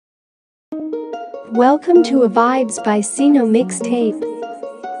Welcome to a Vibes by SIENEAUX mixtape.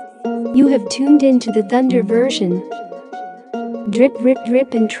 You have tuned into the Thunder version. Drip, rip,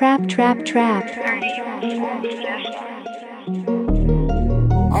 drip and trap, trap, trap.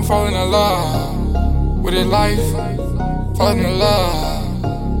 I'm falling in love with a life, falling in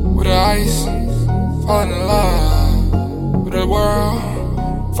love with the ice, falling in love with the world,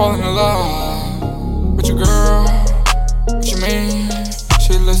 falling in love with your girl. What you mean?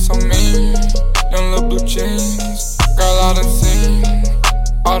 She looks so mean. Them little blue jeans, girl, I done seen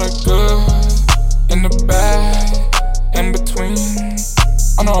all the good in the bad, in between.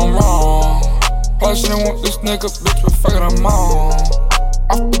 I know I'm wrong. Probably shouldn't want this nigga, bitch, but fuck it, I'm on.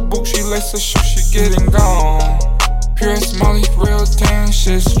 Off the boot, she lace her shoe, she getting gone. Pure Molly, real tan,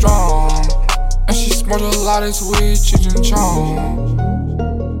 shit strong. And she smoked a lot of this weed, Cheech and Chong.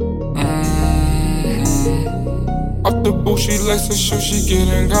 Off the boot, she lace her shoe, she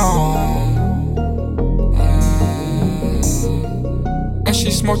getting gone. And she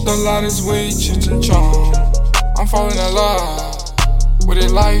smoked a lot of this weed, Cheech and Chong. I'm falling in love with a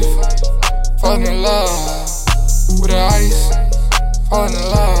life, falling in love with the ice, falling in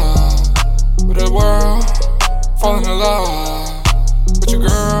love with the world, falling in love with your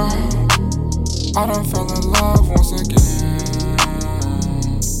girl. I done fell in love once again.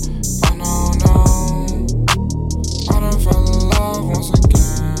 Oh no, no, I done fell in love once again.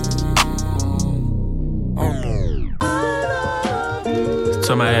 Oh no.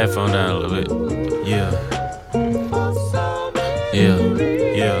 Turn my headphone down a little bit. Yeah. Yeah,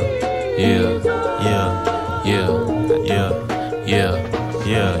 yeah, yeah, yeah, yeah, yeah, yeah,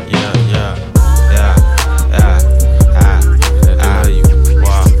 yeah, yeah, yeah.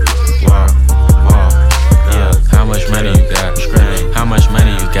 How much money you got? How much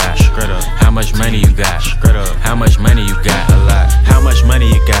money you got? How much money you got? How much money you got? A lot. How much money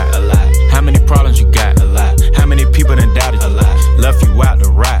you got? A lot. How many problems you got? A lot. How many people done doubted you? A lot. Left you out to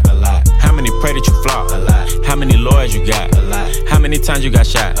rot? A lot. How many pray that you flop? A lot. How many lawyers you got? A lot. How many times you got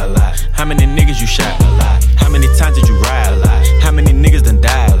shot? A lot. How many niggas you shot? A lot. How many times did you ride? A lot. How many niggas done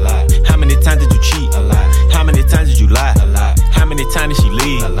died? A lot. How many times did you cheat? A lot. How many times did you lie? A lot. How many times did she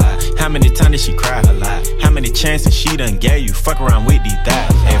leave? A lot. How many times did she cry? A lot. How many chances she done gave you? Fuck around with these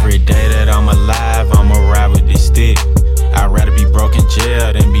thighs. Every day that I'm alive, I'ma ride with this stick. I'd rather be broke in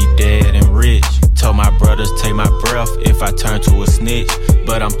jail than be dead and rich. Told my brothers take my breath if I turn to a snitch.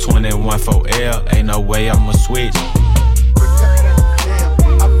 But I'm 21 for L, ain't no way I'ma switch.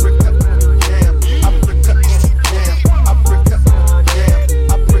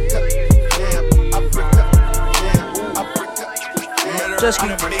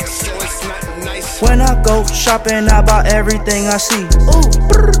 When I go shopping, I buy everything I see.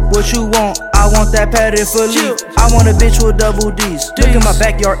 What you want? I want that padded for leave. I want a bitch with double D's. Look in my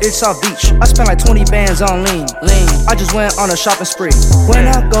backyard, it's South Beach. I spent like 20 bands on lean. I just went on a shopping spree. When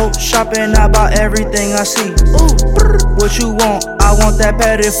I go shopping, I buy everything I see. What you want? I want that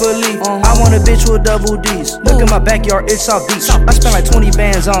padded for leave. I want a bitch with double D's. Look in my backyard, it's South Beach. I spent like 20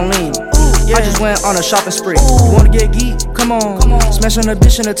 bands on lean. I just went on a shopping spree. You wanna get geek? Come on. Smash on a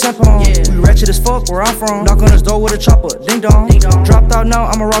bitch in a tampon. We ratchet as fuck where I'm from. Knock on his door with a chopper. Ding dong. Dropped out now,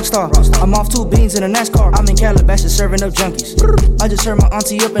 I'm a rock star. I'm off 2 beans in a NASCAR. I'm in Calabasas serving up junkies. I just heard my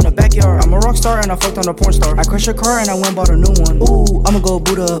auntie up in the backyard. I'm a rock star and I fucked on a porn star. I crashed her car and I went bought a new one. Ooh, I'ma go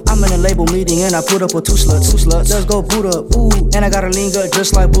boot up. I'm in a label meeting and I put up with 2 sluts. Let's go boot up. Ooh, and I got a lean gut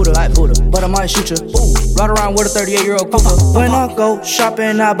just like Buddha. But I might shoot ya. Ooh, ride around with a 38-year-old cougar. When I go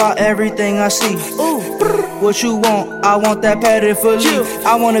shopping, I buy everything I see. What you want? I want that padded for leave.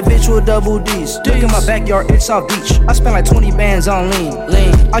 I want a bitch with double D's. Look in my backyard, it's South Beach. I spent like 20 bands on lean.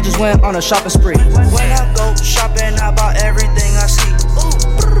 I just went on a shopping spree. When I go shopping, I buy everything I see.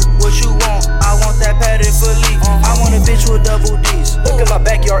 What you want? I want that padded for leave. I want a bitch with double D's. Look in my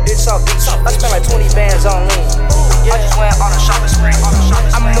backyard, it's South Beach. I spent like 20 bands on lean. I just went on a shopping spree.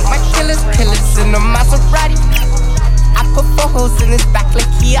 I'm with my killers in the Maserati. I put 4 holes in his back like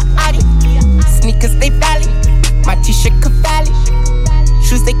he a Audi. Sneakers they valley, my t-shirt Cavalli.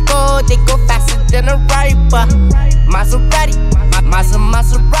 Shoes they go faster than a Rari. But Maserati,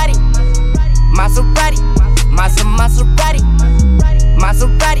 Maserati, Maserati, Maserati,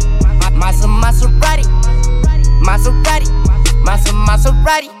 Maserati, Maserati,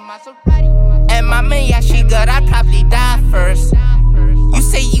 Maserati, Maserati. And mama, yeah, she good, I'd probably die first. You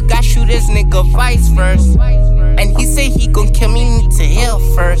say you got shooters, nigga, vice versa. And he say he gon' kill me, need to heal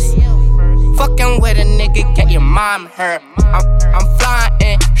first. Fucking with a nigga, get your mom hurt. I'm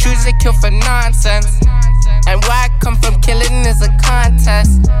flying, shoes they kill for nonsense. And where I come from, killing is a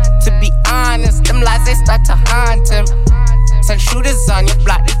contest. To be honest, them lies they start to haunt him. Send shooters on your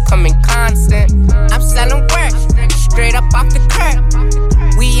block, they coming constant.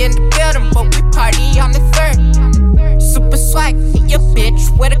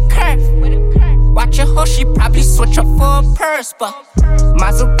 fuck.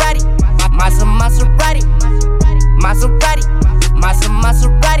 Maserati, Maserati, Maserati,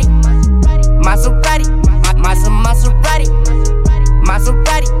 Maserati, Maserati, Maserati,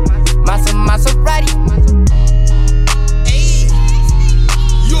 Maserati, Maserati. Hey,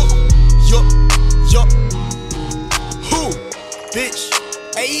 yo, who, bitch?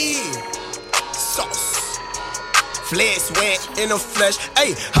 Hey, sauce. Flesh wet in the flesh.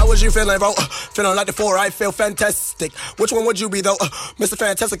 Hey, how was you feeling, bro? Feeling like the 4, I feel fantastic. Which one would you be, though? Mr.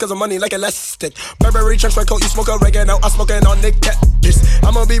 Fantastic, cause of money like elastic. Burberry trench coat, you smoke oregano. I'm smoking on Nick Cactus.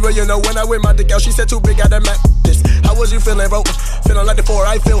 I'ma be real, you know, when I wear my dick out, she said too big, I done met this. How was you feeling, bro? Feeling like the 4,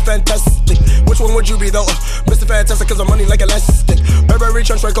 I feel fantastic. Which one would you be, though? Mr. Fantastic, cause of money like elastic. Burberry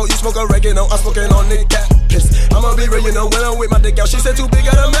trench coat, you smoke oregano. I'm smoking on Nick Cactus. I'ma be real, you know, when I wear my dick out, she said too big,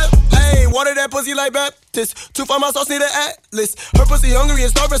 I done met. Hey, water that pussy like Baptist. Too far, my sauce need an atlas. Her pussy hungry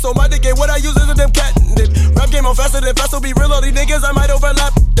and starving, so my dick ain't what I use is a damn catnip. Rap game on faster than fast, so be real, all these niggas, I might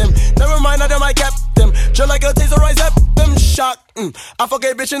overlap them. Never mind, I done might cap them. Just like a taser, I zap them. Shock. I fuck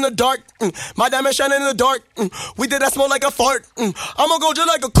a bitch in the dark. My diamond shine in the dark. We did that smoke like a fart. I'ma go just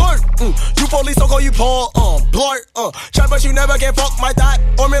like a cart. You police, so call you Paul. Blart. Try, but you never can fuck my thought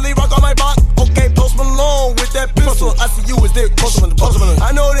or merely rock on my block. Okay, Post Malone with that pistol. I see you is there.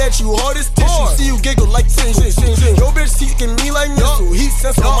 I know that you hard as tissue. See you giggle like sing. Yo, bitch seeking me like missile. He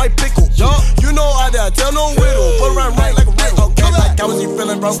sensitive my pickle. You know I dare tell no riddle. Put around right like a riddle. Okay, like how was you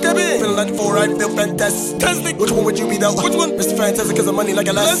feeling, bro? Feeling like the 4, I feel fantastic. Which one would you be, though? Which one? Mr. Fantastic, cause of money like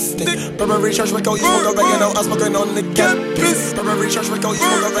elastic. Burberry church coat, you smoke oregano. I'm smoking on the campus. Burberry church coat, you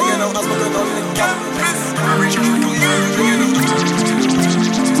smoke oregano. I'm smoking on the campus. Burberry church coat, you smoke oregano.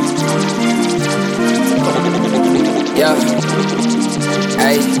 Yeah,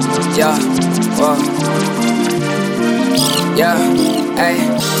 hey, yeah, whoa. Yeah, hey,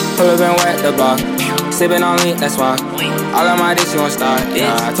 pull up and wet the bar. Sippin' on lean, that's why. All of my dish, you won't start.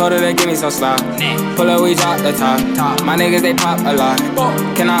 Yeah, I told her to give me some slop. Pull up, we drop the top. My niggas, they pop a lot.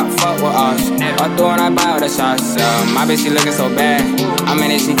 Cannot fuck with us. All through and I buy all the shots. My bitch, she looking so bad. I'm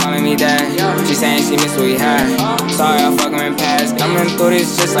in it, she calling me dad. She saying she miss what we had. Sorry, I fuck him in past. Coming through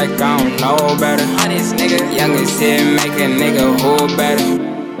this just like I don't know better. Youngest here, make a nigga who better.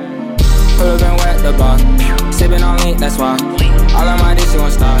 Pull up and wet the bar. Sippin' on lean, that's why. All of my dish, you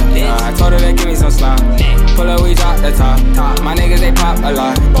won't stop. I told her to give me some slop. Pull up, we drop the top. My niggas, they pop a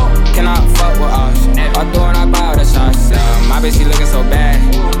lot. Cannot fuck with us. All through and I buy all the shots. My bitch, she looking so bad.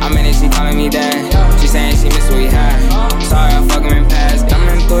 I'm in it, she calling me dad. She saying she miss what we had. Sorry, I fuck him in past.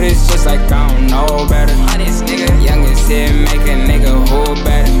 Coming through this just like I don't know better. Youngest here, make a nigga who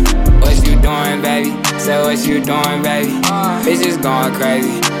better. What you doing, baby? Say what you doing, baby. Bitches going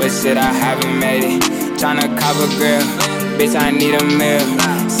crazy, but shit, I haven't made it. Tryna cop a grill, bitch, I need a meal.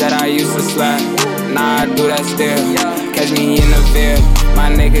 Said I used to slap, nah, I do that still. Catch me in the field,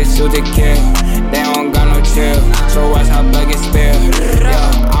 my niggas shoot to kill. They don't got no chill, so watch how blood get spilled.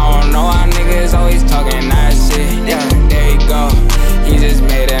 Yeah, I don't know why niggas always talking that shit. Yeah, there you go, he just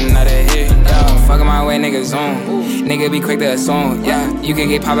made another hit. Yeah, fucking my way, niggas on. Nigga be quick to assume, yeah, you can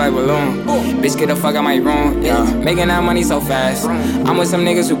get popped like balloon. Bitch, get the fuck out my room, yeah, making that money so fast. I'm with some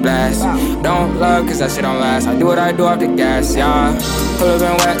niggas who blast. Don't love, cause that shit don't last. I do what I do off the gas, yeah. Pull up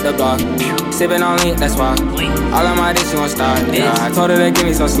and wet the block. Sippin' on lean, that's why. All of my dish, you won't stop, yeah. I told her to give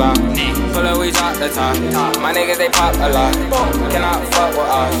me some slop. Pull up, we drop the top. My niggas, they pop a lot. Cannot fuck with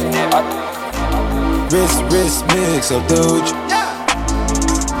us. Wrist, mix of Doge.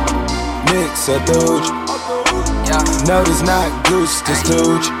 Mix of Doge. No, it's not Goose, it's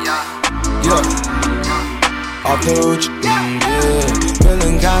Doge. Yeah. Off Doge. Yeah.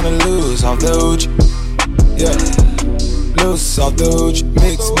 Feeling kinda loose off Doge. Yeah. Loose off Doge.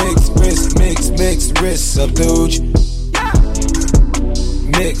 Mix, wrist of Doge.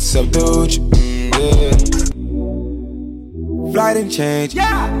 Mix of Doge. Yeah. Flight and change.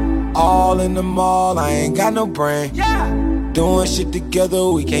 All in the mall, I ain't got no brain. Doing shit together,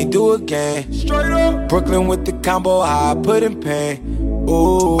 we can't do again. Straight up. Brooklyn with the combo, how I put in pain.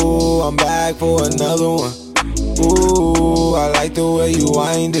 Ooh, I'm back for another one. Ooh, I like the way you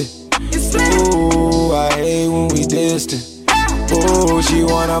wind it. Ooh, I hate when we distant. Ooh, she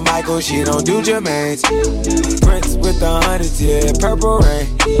want a Michael, she don't do Jermaine's. Prince with the hundreds, yeah, purple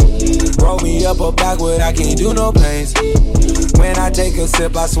rain. Roll me up or backward, I can't do no planes. When I take a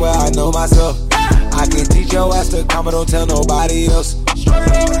sip, I swear I know myself. I can teach your ass to come, but don't tell nobody else.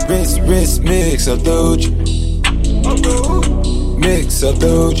 Wrist, mix of Doge. Mix of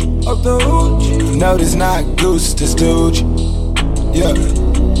Doge. No, this not Goose, this Doge. Yeah.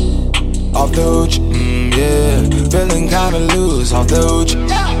 Off Doge, yeah. Feeling kinda loose off Doge.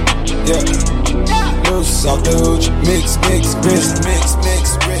 Yeah. phones off the hoochie. Mix, wrist, wrist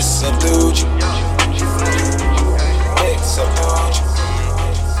up the hoochie. Mix up the hoochie.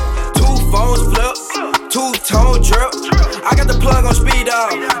 2 phones flip, 2-tone drip. I got the plug on speed dial.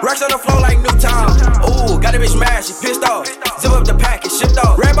 Racks on the floor like Newtown. Ooh, got a bitch mad, she pissed off. Zip up the package, shipped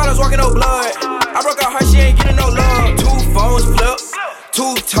off. Red bottles walking no blood. I broke her heart, she ain't getting no love. 2 phones flip,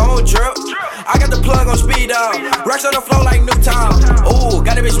 2-tone drip. I got the plug on speed dial. Racks on the floor like Newtown. Ooh,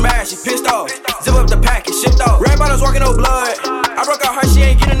 got a bitch mad, she pissed off. Zip up the package, shipped off. Red bottles walking no blood. I broke her heart, she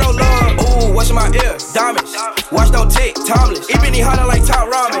ain't getting no love. Ooh, what's in my ear? Diamonds. Watch don't tick, timeless. Ebony hotter like top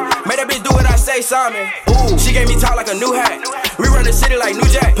ramen. Made that bitch do what I say, Simon. Ooh, she gave me top like a new hat. We run the city like New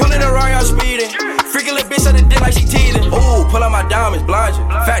Jack. Pulling around, y'all speeding. Freaking little bitch on the dick like she teething. Ooh, pull out my diamonds, blind you.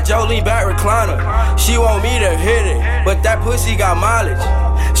 Fat Joe lean back recliner. She want me to hit it, but that pussy got mileage.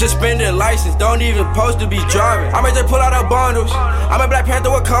 Suspended license, don't even supposed to be driving. I might just pull out her bundles. I'm a Black Panther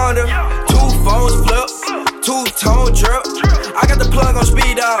Wakanda. 2 phones flip, 2-tone drip. I got the plug on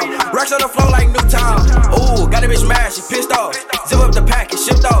speed dial. Racks on the floor like Newtown. Ooh, got a bitch mad, she pissed off. Zip up the package,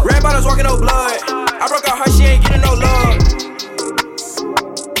 shipped off. Red bottles walking no blood. I broke her heart, she ain't getting no love.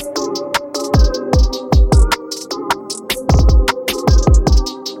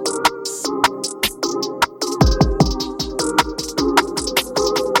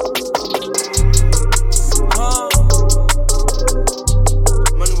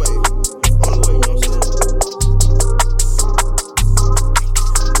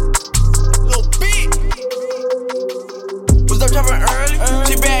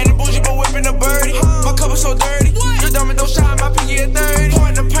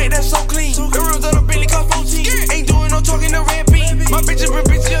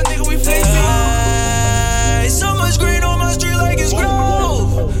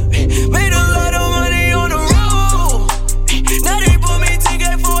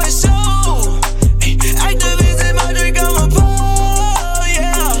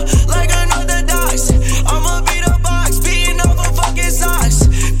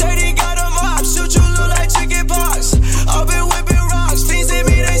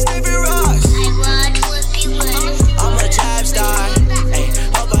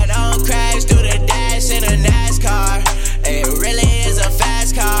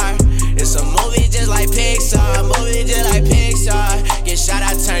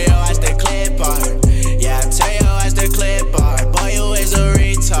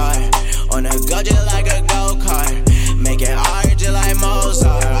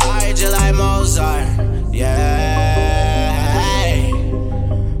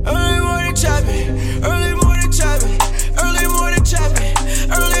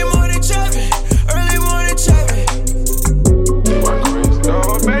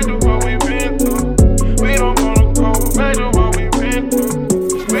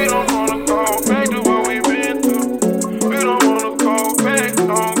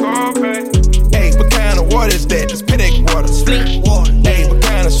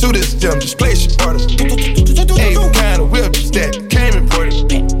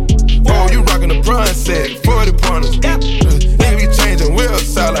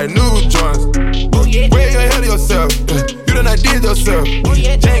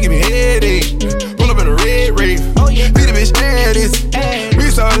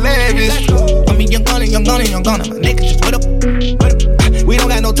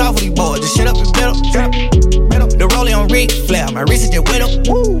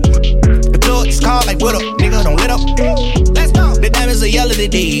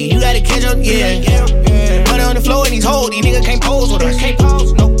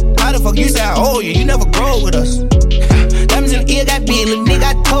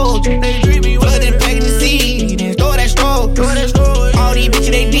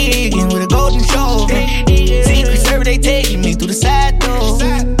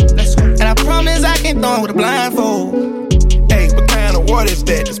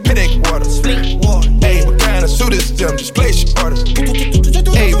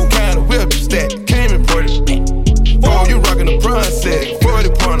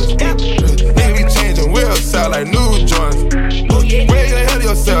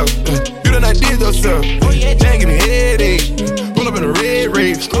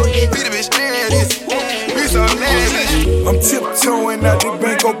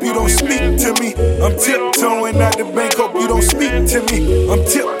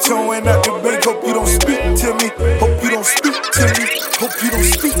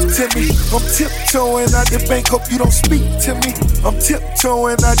 Tiptoeing out the bank, hope you don't speak to me. I'm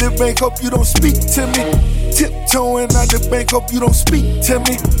tiptoeing out the bank, hope you don't speak to me. Tiptoeing out the bank, hope you don't speak to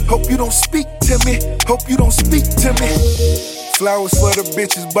me. Hope you don't speak to me. Hope you don't speak to me. Flowers for the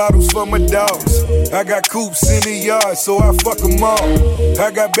bitches, bottles for my dogs. I got coops in the yard, so I fuck them all.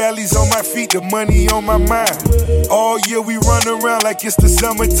 I got bellies on my feet, the money on my mind. All year we run around like it's the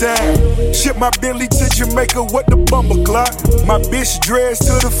summertime. Ship my Bentley to Jamaica, what the bumper clock. My bitch dress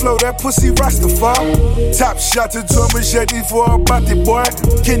to the floor, that pussy Rastafari. Top shot to a machete for a body boy.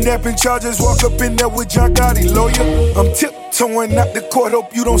 Kidnapping charges, walk up in there with John Gotti, lawyer. I'm tiptoeing out the court,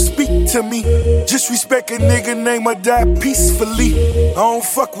 hope you don't speak to me. Just respect a nigga name or die peacefully. I don't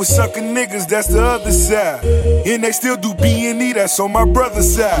fuck with sucker niggas, that's the other side. And they still do B&E, that's on my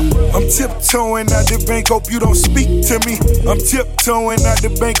brother's side. I'm tiptoeing out the bank, hope you don't speak to me. I'm tiptoeing out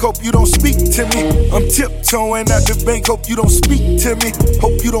the bank, hope you don't speak to me. I'm tiptoeing out the bank, hope you don't speak to me.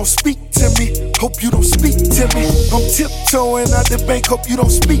 Hope you don't speak to me. Hope you don't speak to me. I'm tiptoeing out the bank, hope you don't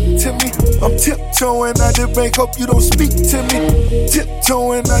speak to me. I'm tiptoeing out the bank, hope you don't speak to me.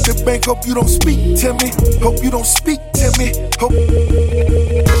 Tiptoeing out the bank, hope you don't speak to me. Hope you don't speak to me. Hope.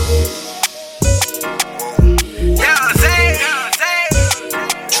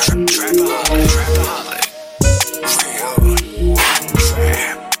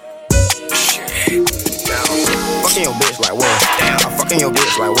 Fucking your bitch like whoa. I'm fucking your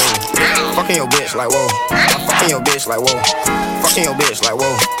bitch like whoa. Fucking your bitch like whoa. I'm fucking your bitch like whoa. Fucking your bitch like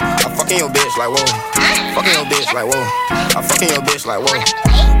whoa. I'm fucking your bitch like whoa. Fucking your bitch like whoa. I'm fucking your bitch like whoa.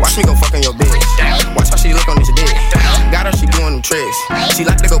 Watch me go fucking your bitch. Watch how she look on this dick. Got her, she doing them tricks. She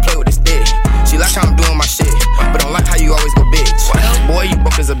like to go play with this dick. She like how I'm doing my shit, but don't like how you always go bitch. Boy, you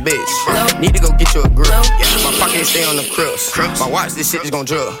broke as a bitch. Need to go get you a grip. My pocket stay on the crips. My watch, this shit is gon'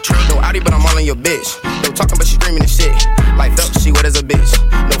 drill. No Audi, but I'm all in your bitch. No talking, but she screaming this shit. Like Phelps, she wet as a bitch.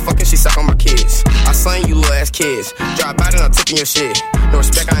 No fucking, she suck on my kids. I slang you little ass kids. Drive by and I'm tipping your shit. No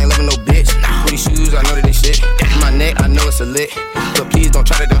respect, I ain't loving no bitch. With these shoes, I know that they shit. My neck, I know it's a lick. But please don't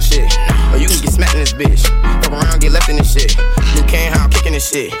try that dumb shit. Or you can get smacked in this bitch. Fuck around, get left in this shit. Luke Kane, how I'm kicking this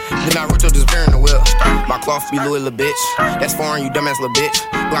shit. Then I Naruto just bearing the wheel. My cloth be Louis, little bitch. That's foreign, you dumbass little bitch.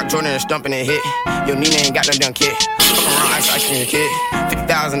 Glock Jordan and stumping and hit. Yo, Nina ain't got no damn kid. Fuck around, ice in your kid.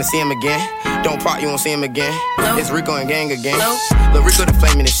 50,000 to see him again. Don't pop, you won't see him again. It's Rico and gang again. Lil' Rico the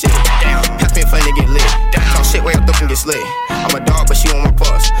flame in this shit. Pass me a flame to get lit. Talk shit way up and get slit. I'm a dog, but she on my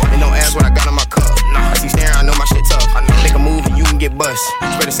puss. And don't ask what I got on my cup. I see staring, I know my shit tough. Make a move and you can get bust.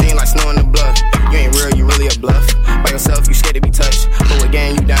 Spread the scene like snow in the blood. You ain't real, you really a bluff. By yourself, you scared to be touched. But with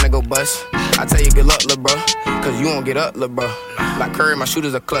gang, you down to go bust. I tell you good luck, lil' bro. Cause you won't get up, lil' bro. Like Curry, my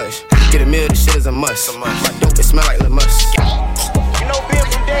shooters are clutch. Get a meal, this shit is a must. My dope, it smell like Lil Musk. You know, being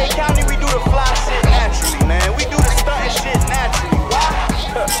from Dade County, we do the fly shit naturally, man. We do the stuntin' shit naturally. Why?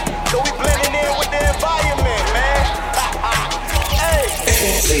 So we blending in with the environment, man. Hey,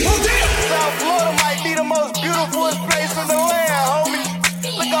 South Florida might be the most beautiful place in the land, homie.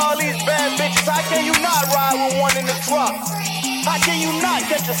 Look at all these bad bitches. How can you not ride with one in the truck? How can you not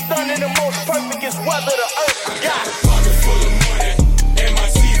catch a stun in the most perfectest weather the earth got? Pocket full of money and my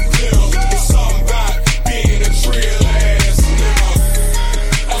teeth clear. It's something about being a real ass nigga.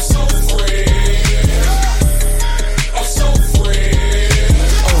 I'm so free. I'm so free.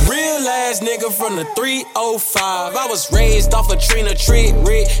 A real ass nigga from the 305. I was raised off a Trina Trick,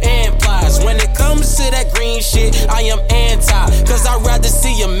 Rick, and Plies. When it comes to that green shit, I am anti. Cause I'd rather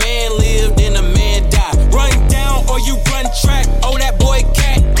see a man live than a man die. Run down or you run track. Oh, that boy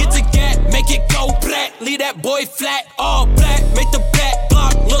cat, get the gat, make it go black. Leave that boy flat, all black. Make the back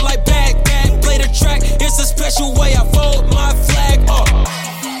block look like Baghdad. Play the track, it's a special way I fold my flag up.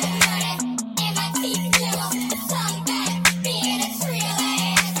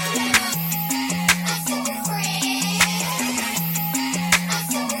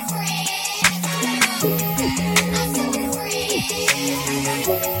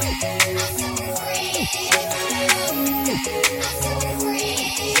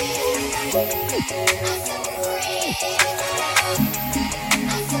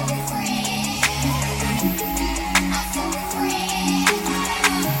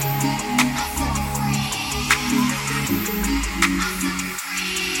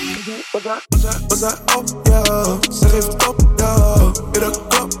 Was I op, ja? Zeg even top, ja. In de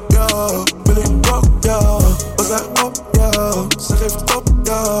klap, ja. Wil ik rock, ja. Was I op, ja? Zeg even top,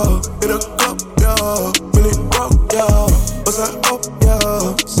 ja. In de klap, ja. Wil ik rock, ja. Was I op, ja?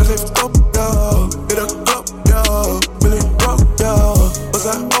 Zeg even top, ja. In de klap, ja. Wil ik rock, ja. Was I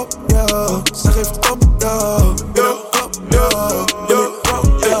op, ja? Zeg even top, ja. In de klap, ja. Wil ik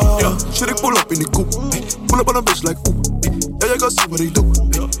rock, ja. Shit, ik pull up in die coupe. Pull up on a bitch like oep. Ja, jij kan zien wat ik doe.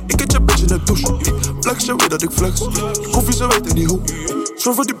 Ik get your bitch in de douche. Flex, je weet dat ik flex. Koffie, ze weten niet hoe.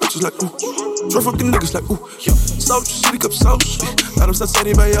 Zorg voor die bitches like oeh. Zorg voor die niggas like oeh. Sausjes, zie ik heb saus. Daarom staat zij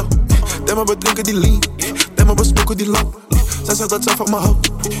niet bij jou. Demmer, we drinken die lean. Demmer, we smoken die lamp. zij zegt dat zij van me houdt.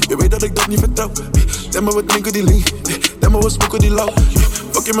 Je weet dat ik dat niet vertrouw. Denk maar we drinken die lean, denk maar we smoken die lauw.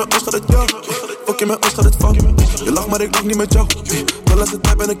 Fuck in mijn oog gaat het jou, fuck in mijn oog gaat het fout. Je lacht maar ik lach niet met jou, de laatste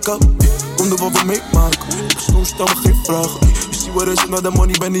tijd ben ik koud. Kom er wat we meemaken, ik stel me geen vragen. Je ziet waar is het naar de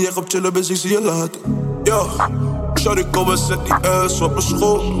money, ben niet echt op chillen, dus ik zie je later. Yo, shawty kom en zet die ass op mijn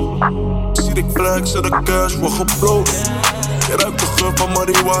schoot. Zie ik flex en de cash wordt gebloot. Je ruikt de geur van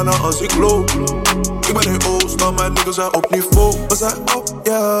marijuana als ik loop. Ik ben geen oost, maar mijn niggas zijn op niveau. We zijn op,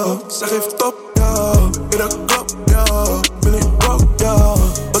 ja, zij geeft op, ja. In de klap, ja, ben ik rock, ja.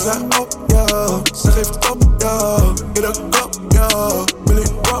 We zijn op, ja, zij geeft op, ja. In de klap, ja, ben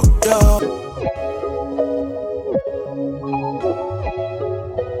ik rock, ja.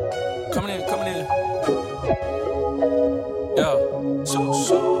 Coming in. Yeah.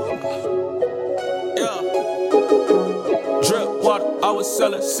 Yeah. Drip water, I was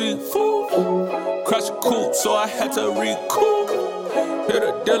selling seafood. Crash a coupe, so I had to recoup. Hit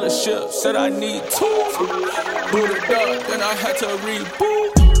a dealership, said I need two. Boot it up, then I had to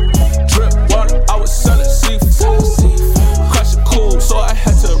reboot. Drip water, I was selling seafood. Crash a coupe, so I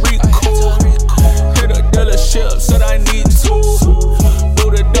had to recoup. Hit a dealership, said I need two.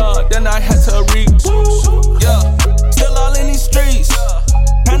 Boot it up, then I had to reboot. Yeah, still all in these streets.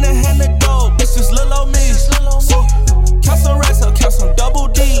 Hand in hand the dope, bitches little old me. Count some racks, I'll count some double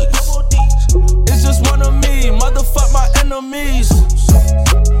D's. It's just one of me, motherfuck my enemies.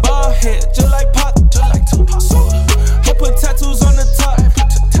 Bald head, just like Pop, I put tattoos on the top.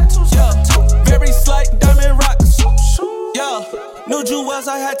 Yeah, very slight diamond rocks. Yeah, new jewels,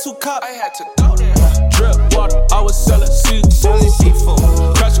 I had to cop. I had to go there. Drip water, I was selling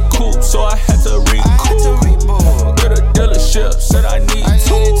seafood. Crash a coupe, so I had to recoup. Get a dealership, said I need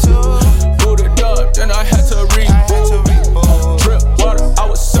two. Boot it up, then I had to reboot. Drip water, I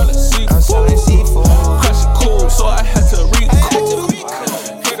was selling seafood. Crash a coupe, so I had to recoup.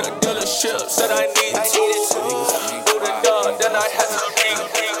 Hit a dealership, said I need two. Boot it up, then I had to reboot.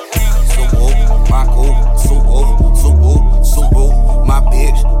 My coupe, Subaru. My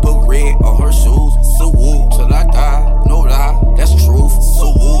bitch put red on her shoes. Subaru till I die, no lie, that's truth.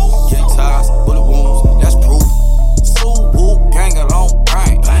 Subaru, get ties, bullet wounds, that's proof. Subaru, gang along,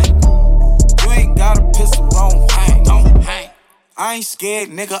 bang, bang. You ain't got a pistol on, hang, don't hang. I ain't scared,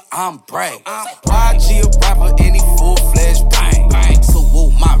 nigga, I'm brave. YG a rapper, any full-fledged bang, bang.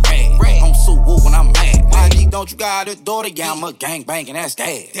 Subaru, my rag, I'm Subaru when I'm mad. YG, don't you got a daughter? Yeah, I'm a gang bangin', that's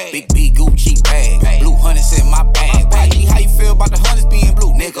dad. Big B Gucci bag, blue hundreds in my bag. YG, how you feel about the hundreds being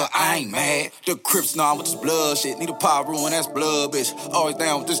blue? Nigga, I ain't mad. The Crips know I'm with this blood shit. Need a power ruin, that's blood, bitch. Always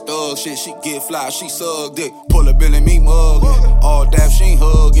down with this thug shit. She get fly, she suck dick. Pull a bill and me muggin'. All dap, she ain't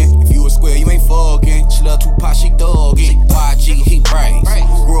huggin'. If you a square, you ain't fuckin'. She love Tupac, she thuggin'. YG, he praise.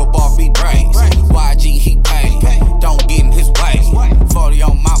 Grew up off beat brains. YG, he pay. Don't get in his way. 40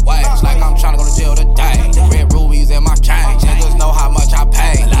 on my waist, like I'm tryna go to jail today. Red rubies in my chain. Niggas know how much I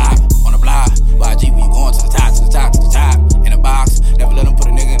pay. Live on the block. YG, we going to the top, to the top, to the top. In the box. Never let them put a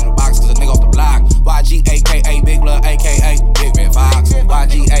nigga in the box, cause a nigga off the block. YG, aka Big Blood, aka Big Red Fox.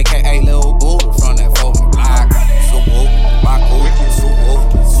 YG, aka Lil Buddha from that 4 block. Subaru, my coupe,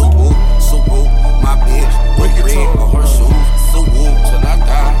 Subaru, my bitch, put red on her shoes. Subaru, till I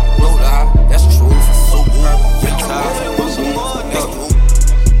die, no lie, that's truth. Subaru, get ties, that's proof.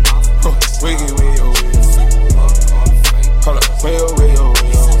 Wiggy, hold up, way, wiggy,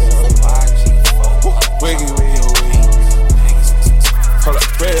 hold up,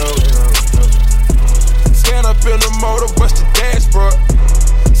 stand up in the motor, bust the dashboard.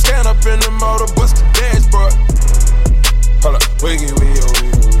 Stand up in the motor, bust the dashboard. Hold up, wiggy,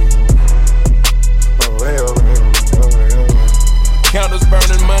 counters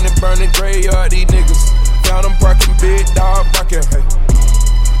burning, money burning, graveyard, these niggas. Found them parking, big dog barking, hey.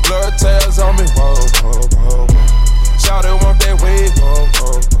 Blood tails on me, Shout it, want that wave,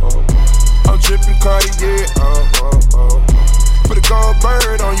 I'm dripping Cartier, Put a gold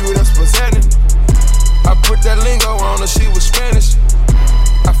bird on you, that's what's happening. I put that lingo on her, she was Spanish.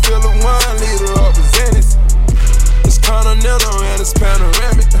 I feel a 1 liter of Zenith. It's continental and it's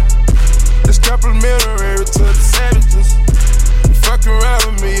panoramic. It's complimentary to the savages. Fuck around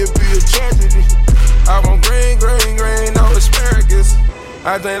with me, it'd be a tragedy. I want green, no asparagus.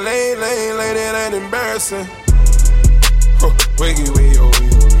 I think lane, it ain't embarrassing. Wiggy,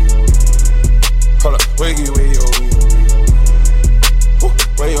 hold up, wiggy,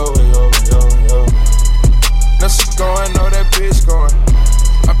 Now she going, know that bitch going.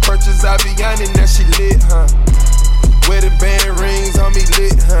 I purchased Aviani, now she lit, huh? Wedding band rings on me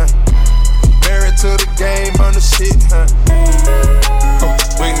lit, huh? Married to the game on the shit, huh?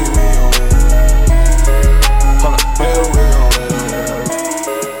 Wiggy, hold up,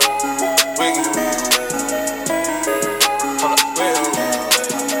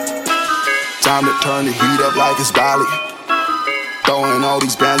 Time to turn the heat up like it's Bali. Throwing all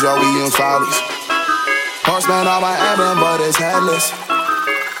these bands while we in follies. Horseman on my emblem, but it's headless.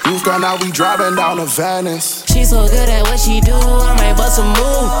 Youth gone now, we driving down to Venice. She so good at what she do, I might bust a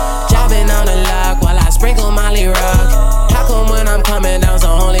move. Driving on the lock while I sprinkle Molly Rock. How come when I'm coming down's the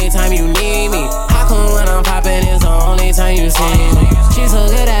only time you need me? How come when I'm popping it's the only time you see me? She so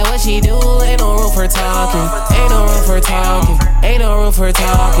good at what she do, ain't no room for talking. Ain't no room for talking. Ain't no room for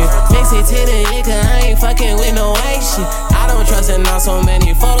talking. Mix it to the liquor, I ain't fucking with no white shit. I don't trust in not so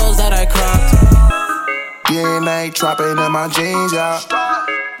many photos that I cropped. DNA trapping in my jeans, yeah.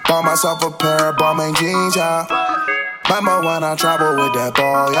 Bought myself a pair of Balmain jeans, yeah. Remember when I traveled with that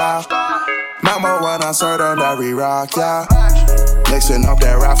ball, yeah. Remember when I served on that re-rock, yeah. Mixing up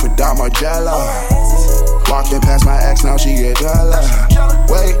that rap with Dom Margiela. Walking past my ex, now she get jealous.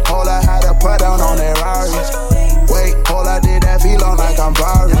 Wait, hold, I had to put down on that Rari. Wait, hold, I did that feel on like I'm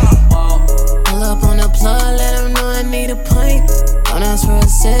Barry. Pull up on the plug, let him know I need a pint. Don't ask for a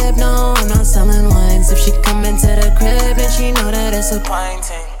sip, no, I'm not selling wines. If she come into the crib and she know that it's a pint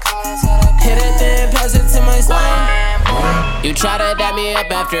thing. Hit it then, pass it to my spine. You try to dap me up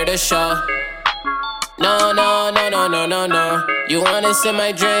after the show. No, no, no, no, no, no, no. You wanna sip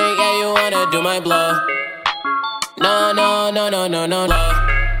my drink, yeah, you wanna do my blow. No, no, no, no, no, no, no.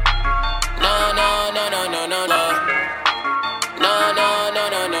 No, no, no, no, no, no, no. No, no, no,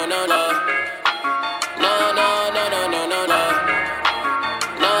 no, no, no, no. No, no, no, no, no, no, no.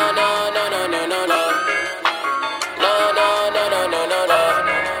 No, no, no, no, no, no, no. No, no, no, no, no, no, no.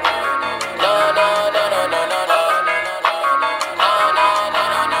 No, no, no, no, no, no, no.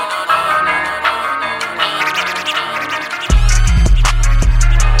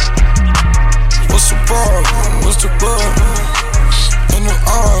 What's the bar? What's the bar? In the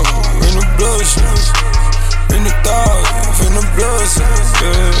arm, in the blush, in the thought, in the blush,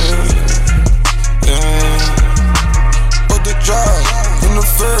 yeah, yeah. Put the drive in the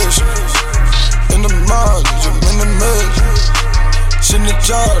fish, in the mileage, I'm in the mix. Send the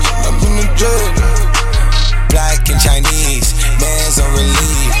charge, I'm in the jet. Black and Chinese, man's on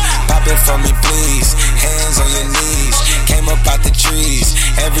relief. Pop it for me, please. Hands on your knees. Came up out the trees,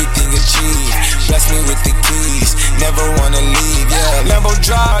 everything achieved. Bless me with the keys, never wanna leave. Yeah, Lambo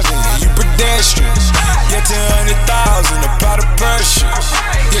driving, you pedestrian. Get to 100,000, about the pressure.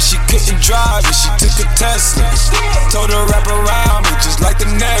 Yeah, she couldn't drive it, she took a Tesla. Told her wrap around me, just like the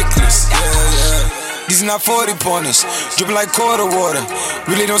necklace. Yeah, yeah. These not 40 pointers, dripping like quarter water.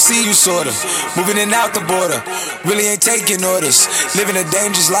 Really don't see you sorta, moving in and out the border. Really ain't taking orders, living a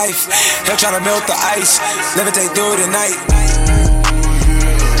dangerous life. Hell trying to melt the ice, levitate through the night.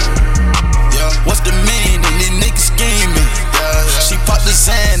 Yeah, what's the meaning? These niggas scheming. She popped the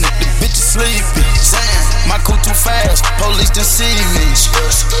sand, the bitch is sleeping. My crew too fast, police done see me.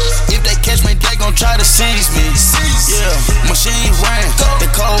 If they catch me, they gon' try to seize me. Yeah, machine ran,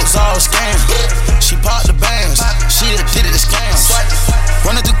 the codes all scammed. She popped the bands, she did it to scam.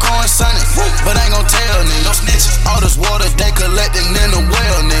 Running through coins, sunny, but ain't gon' tell niggas. All this water they collecting in the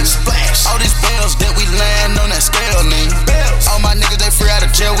well, niggas. All these bells that we land on that scale, nigga. All my niggas they free out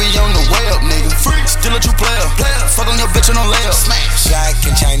of jail, we on the way up, nigga. Still a true player, fuck on your bitch and on layup. Black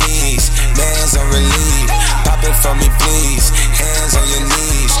and Chinese, man's on relief. Pop it for me, please. Hands on your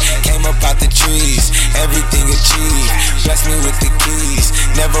knees. Came up out the trees, everything achieved. Bless me with the keys,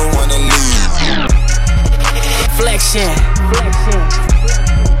 never wanna leave. Flexion.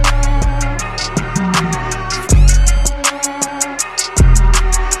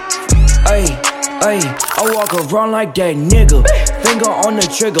 Ay, I walk around like that nigga. Finger on the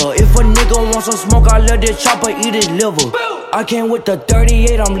trigger. If a nigga wants some smoke, I let this chopper eat his liver. I came with the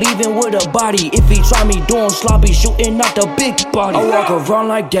 38, I'm leaving with a body. If he try me doing sloppy, shooting out the big body. I walk around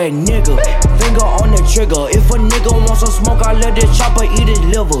like that nigga. Finger on the trigger. If a nigga wants some smoke, I let this chopper eat his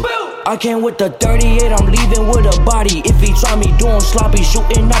liver. I came with the 38, I'm leaving with a body. If he try me doing sloppy,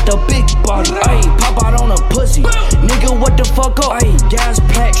 shooting out the big body. Ayy, pop out on a pussy. Nigga, what the fuck up? Ayy, gas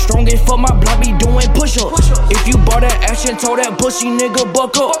pack, strongest for my block, be doing push-ups. If you bought that action, told that pussy nigga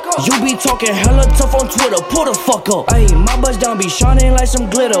buck up. You be talking hella tough on Twitter, pull the fuck up. Ayy, my bust down be shining like some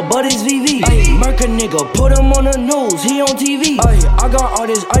glitter, but it's VV. Ayy, murk a nigga, put him on the news, he on TV. Ayy, I got all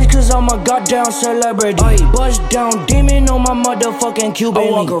this ice cause I'm a goddamn celebrity. Ayy, bust down demon on my motherfucking Cuban. I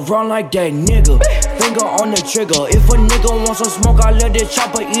walk around like that nigga. Finger on the trigger. If a nigga wants some smoke, I let this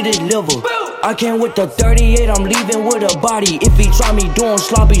chopper eat his liver. I came with the 38, I'm leaving with a body. If he try me doing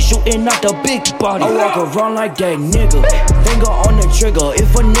sloppy, shooting out the big body. I walk around like that nigga. Finger on the trigger.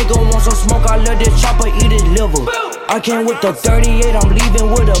 If a nigga wants some smoke, I let this chopper eat his liver. I came with the 38, I'm leaving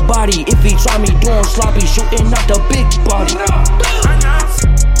with a body. If he try me doing sloppy, shooting out the big body.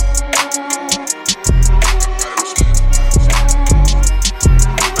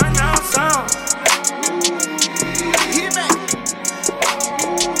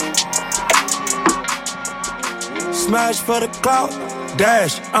 for the clout.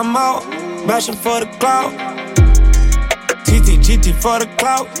 Dash, I'm out, mashing for the clout. GT for the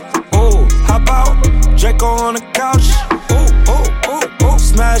clout. Ooh, hop out, Draco on the couch. Ooh,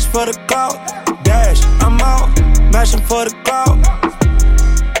 smash for the clout. Dash, I'm out, mashing for the clout.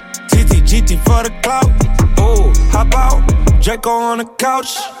 GT for the clout. Ooh, hop out, Draco on the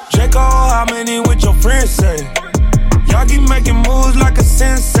couch. Draco, how many with your friends say? Y'all keep making moves like a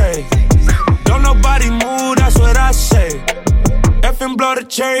sensei. Don't nobody move, that's what I say. Effing blow the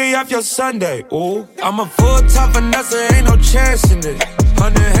cherry off your Sunday. Ooh, I'm a full-time finesse, ain't no chance in it.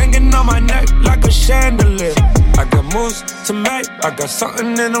 100 hanging on my neck like a chandelier. I got moves to make, I got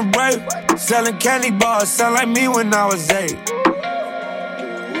something in the rape. Selling candy bars, sound like me when I was 8.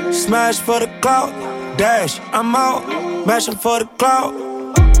 Smash for the clout, dash, I'm out, mashing for the clout.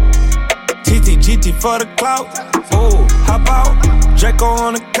 GT for the clout. Ooh, hop out, Draco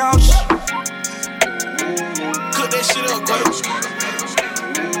on the couch. Cook that shit up, bro.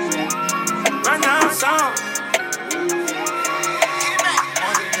 Right now, sound.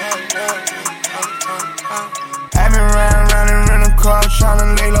 I've been riding in a car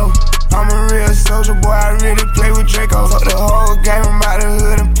tryna lay low. I'm a real soldier, boy, I really play with Draco. Took the whole game from out the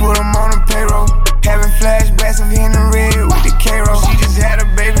hood and put him on the payroll. Having flashbacks of hitting the red with the K-roll. She just had a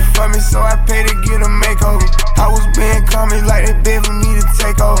baby for me, so I paid to get a makeover. I was being coming like they bid for me to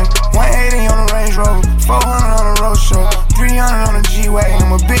take over. 180 on the Range Rover, 400 on the road show, 300 on the G-Wagon.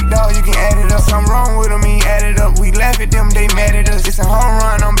 I'm a big dog, you can add it up. Something wrong with them, he add it up. We laugh at them, they mad at us. It's a home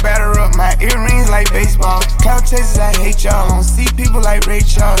run, I'm batter up. My earrings like baseball. Cloud chasers, I hate y'all. I don't see people like Ray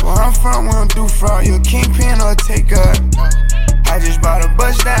Charles. Where I'm from, we don't do fraud. You a kingpin or a taker. I just bought a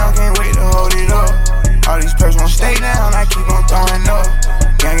bus down, can't wait to hold it up. All these perks won't stay down, I keep on throwing up.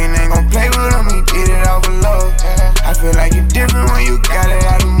 Youngin' ain't gon' play with him, he did it out of love. I feel like you're different when you got it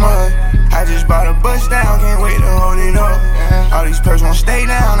out of mud. I just bought a bus down, can't wait to hold it up. All these perks won't stay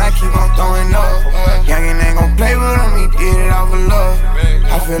down, I keep on throwing up. Youngin' ain't gon' play with him, he did it out of love.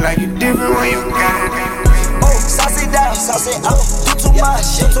 I feel like you're different when you got it. Oh, sauce it down, sauce it up. Do too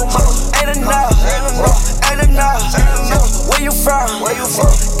much, ain't enough, ain't enough. Where you from?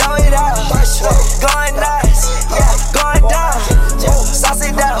 Throw it out, going nuts, yeah, going down. Sauce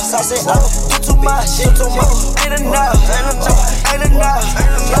it down, sauce it up. Do too much, ain't enough, ain't enough.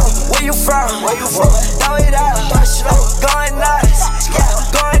 Where you from? Throw it out, going nuts, yeah,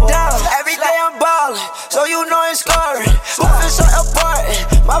 going down. Every day I'm ballin', so you know it's scoring. Moving so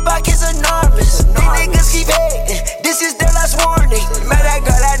important, my back is enormous. These niggas keep hating, this is their last warning. Met that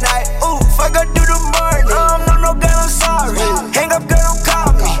girl that night, ooh, fuck her through the morning. No, girl, I'm sorry. Hang up, girl, don't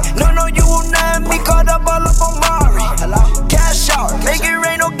call me. No, you will not me. Caught up all up on Mari. Cash out, make it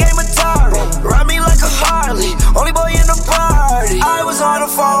rain, no game Atari. Ride me like a Harley, only boy in the party. I was on the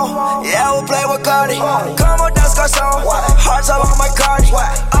phone, yeah, I will play with Cardi. Come on, that's Garcon, hearts all on my Cardi.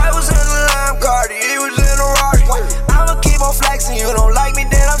 I was in the Lamb Cardi, he was in the Rari. I'ma keep on flexing, you don't like me,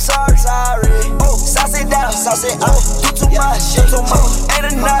 then I'm sorry. Oh, sauce it down, sauce it up. Do too much,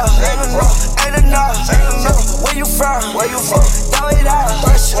 ain't enough, ain't enough. Where you from? Throw it out,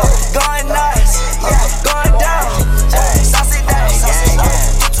 going nuts, yeah, going down. Sauce it down, sauce it up.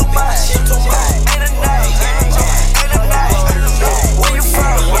 Do too much, ain't enough, ain't enough. Where you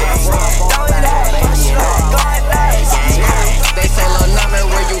from? Throw it out, going nuts. They say, "Lil' Number,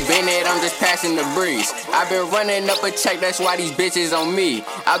 where you been at?" I'm just passing the breeze. I've been running up a check, that's why these bitches on me.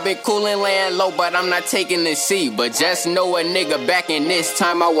 I've been coolin', laying low, but I'm not taking the seat. But just know a nigga back, and this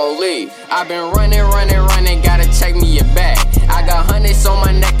time I won't leave. I've been running, gotta check me your back. I got hundreds on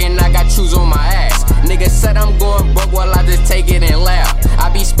my neck and I got shoes on my ass. Niggas said I'm going broke, well I just take it and laugh. I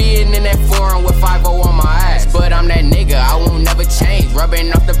be speeding in that foreign with 5-0 on my ass. But I'm that nigga, I won't never change.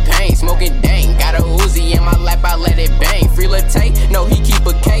 Rubbing off the pain, smoking dang. Got a Uzi in my lap, I let it bang. Free Latte, no he keep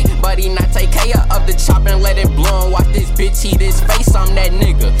a K, but he not take K up the chop and let it blow. And watch this bitch heat his face, I'm that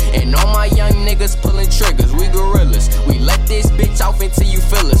nigga. And all my young niggas pulling triggers, we gorillas. We let this bitch off until you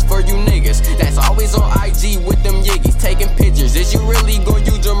feel us. For you niggas, that's always on IG with them yiggies, taking pictures. Is you really gon'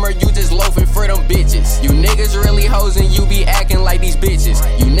 use them or you just loafing for them bitches? You niggas really hoes and you be acting like these bitches.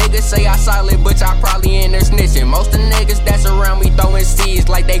 You niggas say I solid, but y'all probably in there snitching. Most of niggas that's around me throwing seeds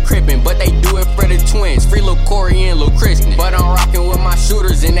like they crippin', but they do it for the twins, free Lil Corey and Lil Kristen. But I'm rockin' with my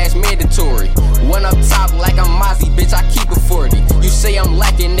shooters and that's mandatory. One up top like I'm Mozzie, bitch, I keep a 40. You say I'm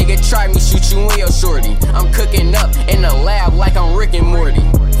lacking, nigga, try me, shoot you and your shorty. I'm cooking up in the lab like I'm Rick and Morty.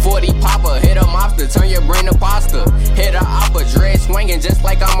 40 popper, hit a mobster, turn your brain to pasta. Hit a opera, dread swinging just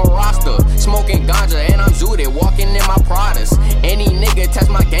like I'm a roster. Smoking ganja and I'm zooted, walking in my Pradas. Any nigga touch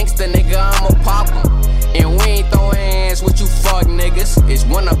my gangster, nigga, I'm a popper. And we ain't throwing hands with you fuck niggas. It's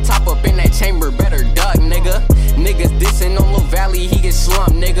one up top up in that chamber, better duck, nigga. Niggas dissing on Lil Valley, he get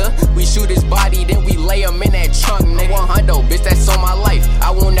slumped, nigga. We shoot his body, then we lay him in that trunk, nigga. 100, bitch, that's on my life.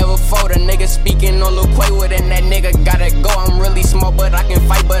 I won't never fold a nigga speaking on Lil Quaywood, and that nigga gotta go. I'm really small, but I can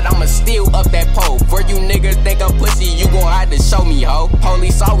fight, but I'ma still up that pole. For you niggas think I'm pussy, you gon' have to show me, ho.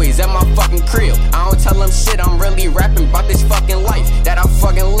 Police always at my fucking crib. I don't tell them shit, I'm really rapping about this fucking life that I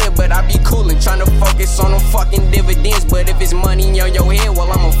fucking live, but I be coolin', tryna focus on them fucking dividends. But if it's money on your head,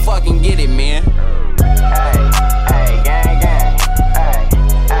 well, I'ma fucking get it, man. Hey, gang, gang.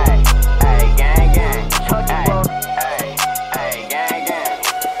 Hey, gang, gang. Hey, gang, gang. Hey, gang, gang.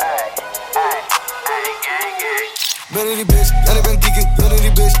 Vanity bitch, en ik ben geeken.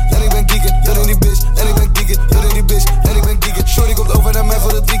 Vanity bitch, en ik ben geeken. Vanity bitch, en ik ben geeken. Vanity bitch, en ik ben geeken. Shorty komt over naar mij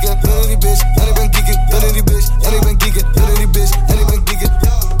voor het weekend. Vanity bitch, en ik ben geeken. Vanity bitch, en ik ben geeken. Vanity bitch, en ik ben geeken.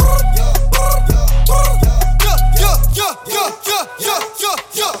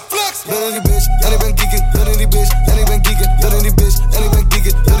 Flex. Vanity bitch, en ik ben geeken. Vanity bitch, en ik ben geeken. Vanity bitch, en ik ben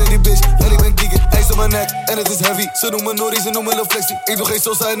geeken. Vanity bitch, en ik ben geeken. IJs op mijn nek en het is heavy. Ze noemen Nori, ze noemen Lil Flexie. Ik doe geen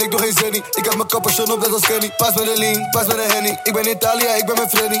Sosa en ik doe geen Zenny. Ik heb mijn capuchon op net als Kenny. Pas met de lean, pas met de Henny. Ik ben in Italië, ik ben met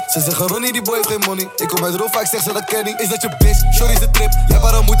Frenny. Ze zeggen Ronnie, die boy heeft geen money. Ik kom uit Rova, ik zeg ze dat Kenny. Is dat je bitch? Shorty is de trip. Heb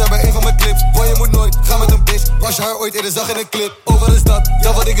haar ontmoet bij een van mijn clips. Boy, je moet nooit gaan met een bitch. Als je haar ooit eerder zag in een clip. Over de stad,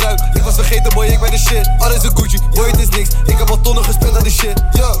 ja wat ik ruik. Ik was vergeten, boy, ik ben de shit. Alles een Gucci, boy, het is niks. Ik heb al tonnen gespend aan die shit.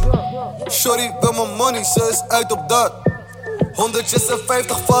 Yo, shorty wil mijn money, ze is uit op dat.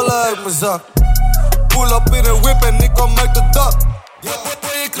 150 vallen uit mijn zak. Pull up in een whip en ik kwam uit de dak. Ja,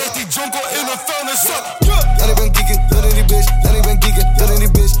 boy, je krijgt die jonko in een vuilniszak. En ik ben geeken, vanity bitch. En ik ben geeken,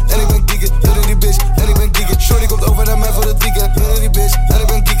 vanity bitch. En ik ben geeken, vanity bitch. En ik ben geeken. Shorty komt over naar mij voor het weekend. Vanity bitch. En ik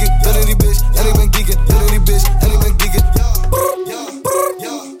ben geeken, vanity bitch. En ik ben geeken, vanity bitch. En ik ben geeken.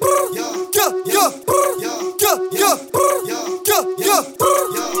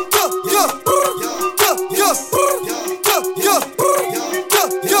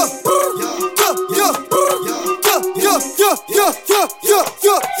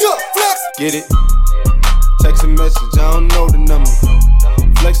 Get it? Text a message, I don't know the number.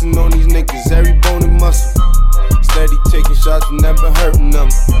 Flexing on these niggas, every bone and muscle. Steady taking shots, never hurting them.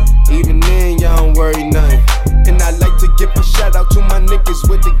 Even then, y'all don't worry nothing. And I like to give a shout out to my niggas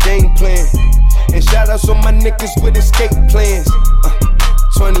with the game plan. And shout outs on my niggas with escape plans.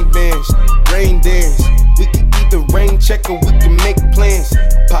 20 bands, rain dance. We can eat the rain check or we can make plans.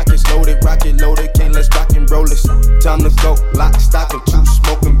 Pockets loaded, rocket loaded, can't let's rock and roll this. Time to go, lock, stock, and two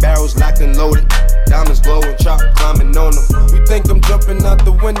smoking barrels locked and loaded. Diamonds glowing, chop climbing on them. You think I'm jumping out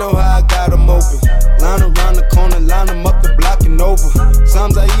the window, how I got them open. Line around the corner, line them up the block and over.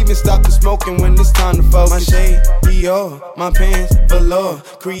 Sometimes I even stop the smoking when it's time to focus. My shade, Dior, my pants, velour.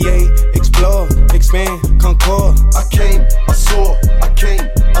 Create, explore, expand, concord. I came, I saw, I came,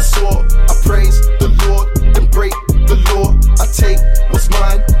 I saw. I praise the Lord, then break the law. I take what's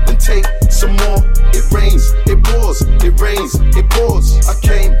mine, then take some more. It rains, it pours, it rains, it pours. I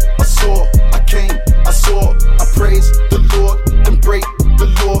came, I saw, I came, I saw. I praise the Lord, then break the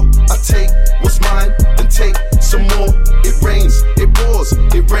law. I take what's mine, then take some more. It rains, it pours,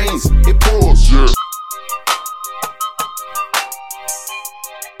 it rains, it pours. Yeah.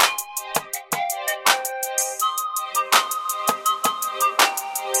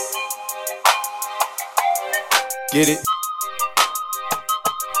 Get it?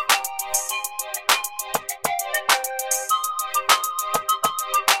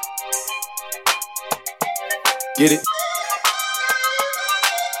 Get it?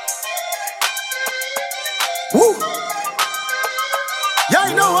 Woo! Y'all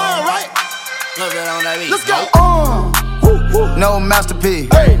ain't know why, right? Let's go. No masterpiece.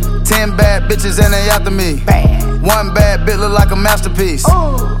 Hey. 10 bad bitches and they after me. Bam. One bad bitch look like a masterpiece.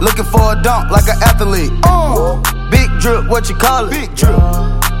 Looking for a dunk like an athlete. Big drip, what you call it? Big drip.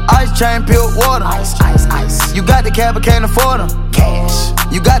 Ice chain, peeled water. Ice, ice, ice. You got the cab but can't afford them. Cash.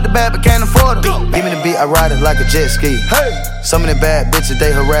 You got the bad but can't afford them. Give me the beat, I ride it like a jet ski. Hey. Some of the bad bitches,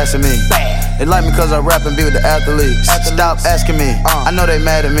 they harassing me. They like me cause I rap and be with the athletes. Stop asking me, I know they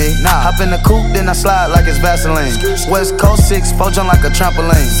mad at me. Hop in the coupe, then I slide like it's Vaseline. West Coast 6, jump like a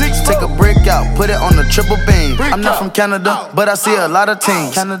trampoline. Take a brick out, put it on the triple beam. I'm not from Canada, but I see a lot of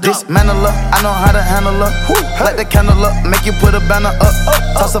teams. Dismantle her, I know how to handle her. Light the candle up, make you put a banner up.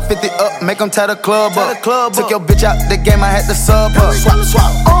 Toss a 50 up, make them tie the club up. Took your bitch out the game, I had to sub up.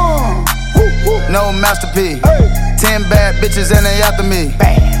 No masterpiece. 10 bad bitches and they after me.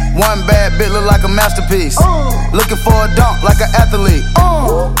 One bad bitch look like a masterpiece. Looking for a dunk like an athlete.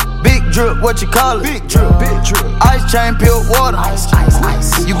 Big drip, what you call it? Big drip, big drip. Ice chain, peeled water. Ice, ice,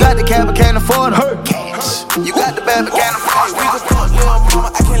 ice. You got the cab but can't afford them. Cash. You got the bad but can't afford them. We gon' fuck little mama,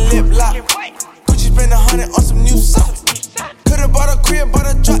 I can lip lock. Gucci spend 100 on some new socks. Could've bought a crib, bought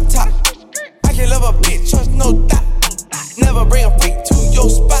a drop top. I can love a bitch, trust no doubt. Never bring a freak to your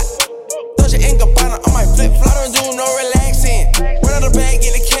spot. Doja and Gabbana on my flip flop. Don't do no relaxing. Run out the bag,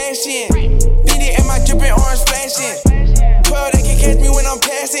 get the cash in. BD and my drippin' orange flashing. 12, they can catch me when I'm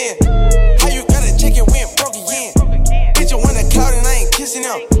passing. How you got a check it went broke again? Bitch, you want a cloud and I ain't kissing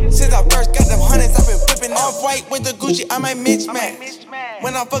them. Since I first got them hundreds, I've been flipping off-white with the Gucci, I might mismatch.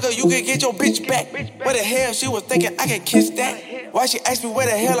 When I fuck her, you can get your bitch back. Where the hell she was thinking I could kiss that? Why she asked me where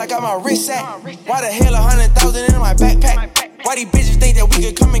the hell I got my wrist at? Why the hell 100,000 in my backpack? Why these bitches think that we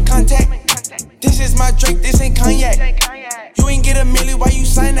could come in contact? This is my Drake, this ain't cognac. You ain't get a milli, why you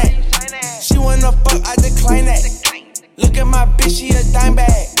sign that? She wanna fuck, I decline that. Look at my bitch, she a dime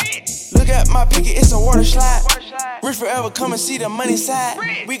bag. Look at my picket, it's a water slide. Rich forever, come and see the money side.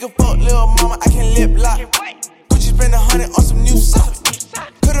 We can fuck little mama, I can lip lock. Gucci spend 100 on some new socks.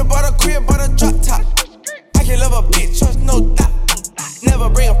 Could've bought a crib, bought a drop top. I can love a bitch, trust no doubt. Never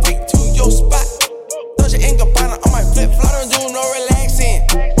bring a freak to your spot. Doja and Gabbana on my flip flop. Don't do no relaxing.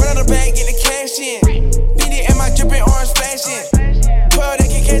 Run out the bag, get the cash in. BD and my drippin' orange flashing. 12, they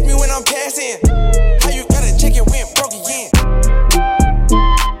can catch me when I'm passing. How you got a check it went broke again?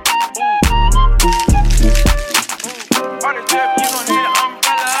 On the trip, you gon' need an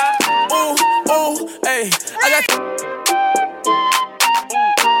umbrella. Ooh, ooh, ayy, I got.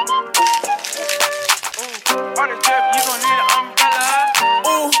 On the trip, you gon' need an umbrella.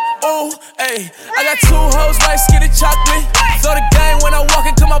 Ooh, ooh, ayy, I got 2 hoes like skinny chocolate. Throw the game when I walk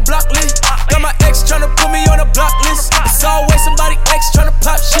into my block list. Got my ex tryna put me on a block list. It's always somebody ex tryna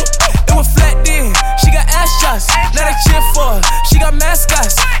pop shit. It was flat then, she got ass shots. Now they cheer for her, she got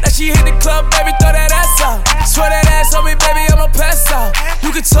mascots. Now she hit the club, baby, throw that ass out. Swear that ass on me, baby, I'ma pass out. You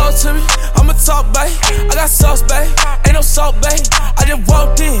can talk to me, I'ma talk, babe. I got sauce, babe, ain't no salt, babe. I just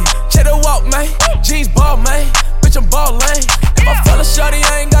walked in, check the walk, man. Jeans ball, man, bitch, I'm ball lane. If I fall a shorty,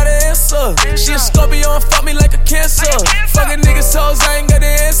 I ain't got an answer. She a Scorpio and fuck me like a cancer. Fucking niggas hoes, I ain't got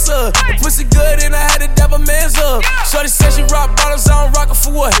the answer. The pussy good and I had to dab a man's up. Shorty said she rock bottles, I don't rock it for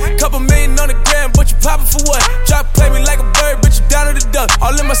what? Couple million on the gram, but you poppin' for what? Try to play me like a bird, but you down to the duck.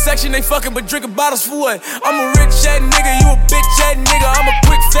 All in my section, they fucking, but drinking bottles for what? I'm a rich ass nigga, you a bitch ass nigga. I'm a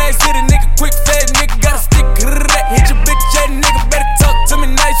quick fast hit a nigga, quick fast nigga. Got a stick, hit your bitch ass nigga. Better talk to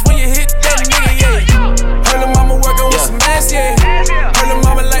me nice when you hit that nigga, yeah. Her little mama working with some ass, yeah. Her little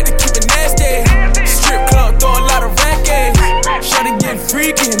mama like to keep it nasty. Strip club, throw a lot of racket. Shawty get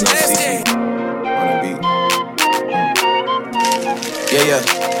freaky and nasty. Yeah.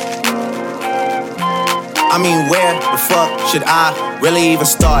 I mean, where the fuck should I really even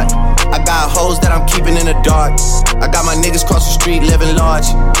start? I got hoes that I'm keeping in the dark. I got my niggas cross the street living large.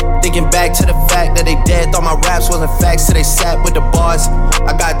 Thinking back to the fact that they dead, thought my raps wasn't facts, so they sat with the bars.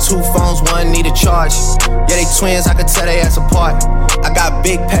 I got 2 phones, one need a charge. Yeah, they twins, I could tell they ass apart. I got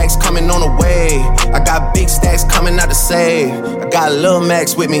big packs coming on the way. I got big stacks coming out to save. I got Lil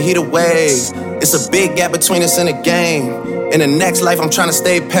Max with me, he the wave. It's a big gap between us in the game. In the next life, I'm tryna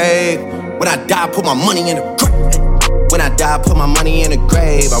stay paid. When I die, put my money in the grave. When I die, put my money in the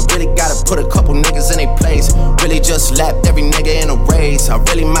grave. I really gotta put a couple niggas in their place. Really just lapped every nigga in a race. I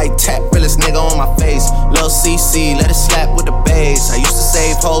really might tap realest nigga on my face. Lil CC, let it slap with the bass. I used to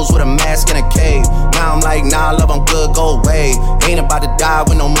save hoes with a mask in a cave. Now I'm like, nah, love, I'm good, go away. Ain't about to die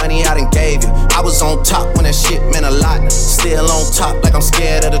with no money I done gave you. I was on top when that shit meant a lot. Still on top like I'm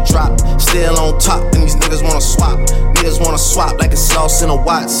scared of the drop. Still on top and these niggas wanna swap. Niggas wanna swap like it's sauce in a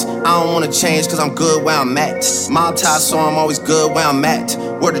Watts. I don't wanna change cause I'm good where I'm at. Mob ties so I'm always good where I'm at.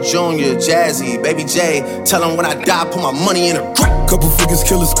 Word to Junior, Jazzy, Baby J. Tell him when I die, put my money in a crack. Couple figures,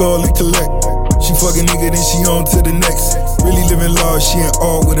 kill a skull and collect. She fuck a nigga, then she on to the next. Really living large, she ain't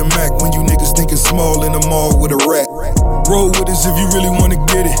all with a Mac. When you niggas thinking small in the mall with a rat. Roll with us if you really wanna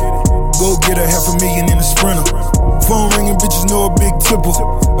get it. Go get a $500,000 in a Sprinter. Phone ringing, bitches know a big tipple.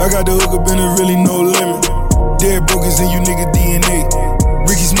 I got the hook up and there really no limit. Dead brokers in you nigga DNA.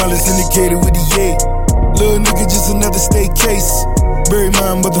 Ricky Smiley syndicated with the yay. Little nigga just another state case. Bury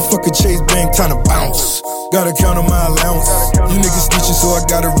my motherfucker Chase Bank, time to bounce. Gotta count on my allowance. You niggas snitching, so I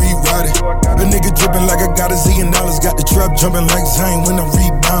gotta rewrite it. A nigga dripping like I got $1 zillion. Got the trap jumping like Zane when I'm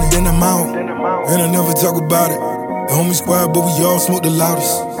rebounding. Then I'm out, and I never talk about it. The homie squad, but we all smoke the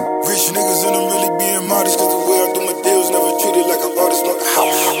loudest. Rich niggas and I'm really being modest. Cause the way I do my deals never treated like an artist. Not the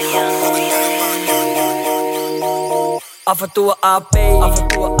house. Af en toe een AP, af en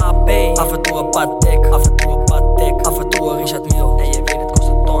toe een AP, af en toe een Patek, af en toe een Patek, af en toe een Richard Mille. En je weet het kost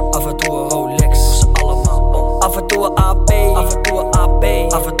een ton, af en toe een Rolex, ze allemaal om. Af en toe een AP, af en toe een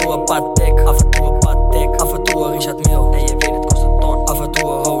AP, af en toe een Patek, af en toe een Patek, af en toe een Richard Mille. En je weet het kost een ton, af en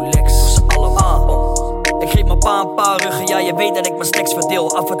toe een Rolex, ze allemaal om. weet dat ik mijn stacks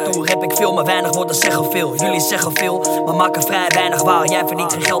verdeel. Af en toe rap ik veel, maar weinig woorden zeggen veel. Jullie zeggen veel, maar maken vrij weinig waar. Jij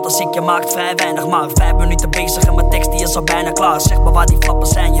verdient geen geld als ik, je maakt vrij weinig maar. 5 minuten bezig en mijn tekst die is al bijna klaar. Zeg maar waar die flappen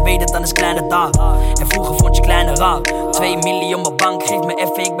zijn, je weet het, dan is kleine daar. En vroeger vond je kleine raar. 2 miljoen op mijn bank, geef me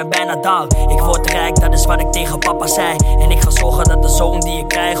even, ik ben bijna daar. Ik word rijk, dat is wat ik tegen papa zei. En ik ga zorgen dat de zoon die ik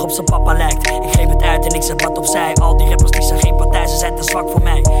krijg op zijn papa lijkt. Ik geef het uit en ik zet wat opzij. Al die rappers die zijn geen partij, ze zijn te zwak voor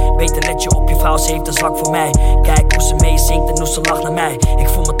mij. Beter let je op je vrouw, ze heeft een zwak voor mij. Kijk hoe ze meezingt en hoe ze lacht naar mij. Ik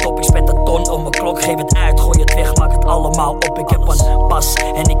voel me top, ik spend een ton om mijn klok. Geef het uit, gooi het weg, maak het allemaal op. Ik heb een pas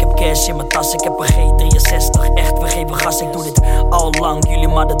en ik heb cash in mijn tas. Ik heb een G63, echt, we geven gas. Ik doe dit al lang, jullie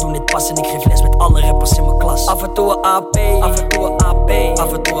mannen doen dit pas. En ik geef les met alle rappers in mijn klas. Af en toe een AP, af en toe een AP.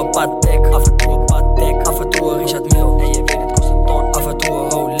 Af en toe een Patek, af en toe een Patek. Af en toe een Richard Mille, en je weet het kost een ton. Af en toe een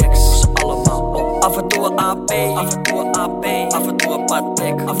Rolex, ze allemaal op. Af en toe een AP, af en toe een AP. Af en toe een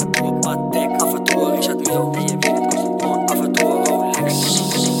Patek, af en toe een Patek. Af en toe een Richard Mille, en je weet het kost een ton. Af en toe een Rolex.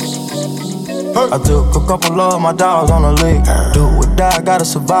 I took a couple of my dogs on a lick. Do or die, gotta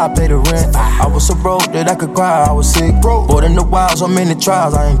survive, pay the rent. I was so broke that I could cry, I was sick. Born in the wild, so many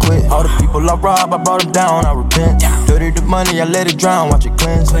trials, I ain't quit. All the people I robbed, I brought them down, I repent. Dirty the money, I let it drown, watch it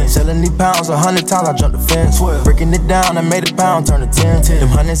cleanse. Selling these pounds 100 times, I jumped the fence. Breaking it down, I made a pound, turn to 10. Them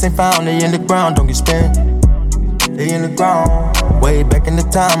hundreds ain't found, they in the ground, don't get spent. They in the ground. Way back in the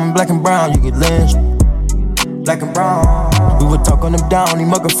time, black and brown, you get lynched. Black and brown. We would talk on them down, he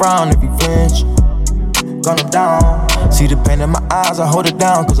mug a frown if he flinch. Gun him down. See the pain in my eyes, I hold it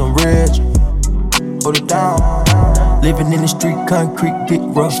down cause I'm rich. Hold it down. Living in the street, concrete, get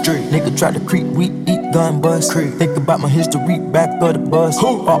rough. Nigga try to creep, we eat, gun bust. Think about my history, back of the bus.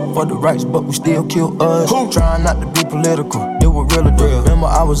 Fought for the rights, but we still kill us. Trying not to be political, it was real to do. Remember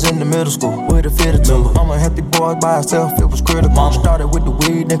I was in the middle school with a fit or two. I'm a healthy boy by herself, it was critical. Mom started with the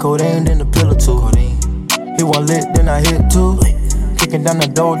weed, then codeine, then the pillar too. Hit one lit, then I hit two. Kicking down the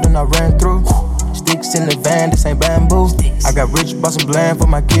door, then I ran through. Sticks in the van, this ain't bamboo. I got rich, bought some land for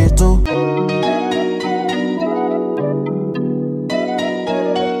my kids too.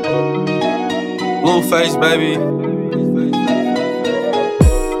 Blueface, baby.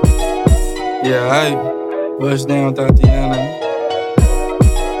 Yeah, hey, bust down, Tatiana.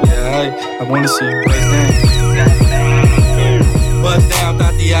 Yeah, hey, I wanna see you bust down. Bust down,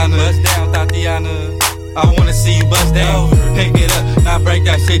 Tatiana. Bust down, Tatiana. I wanna see you bust down. Pick it up, now break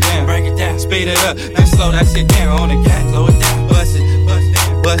that shit down. Break it down, speed it up, then slow that shit down on the gang. Slow it down, bust it, bust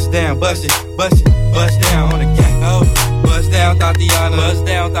down, bust down, bust it, bust it, bust down on the gang. Bust down, Tatiana. Bust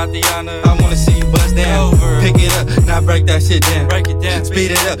down, Tatiana. I wanna see you bust down. Pick it up, now break that shit down. Break it down,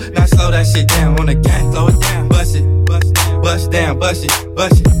 speed it up, now slow that shit down on the gang. Slow it down, bust it, bust down, bust down, bust it,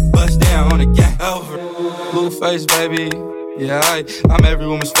 bust it, bust down on the gang. Blueface, baby. Yeah, I'm every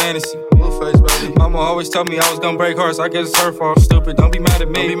woman's fantasy. Blueface, baby. Mama always told me I was gonna break hearts. I get a surf off. Stupid, don't be mad at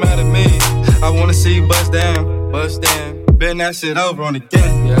me. Don't be mad at me. I wanna see you bust down. Bust down. Bend that shit over on the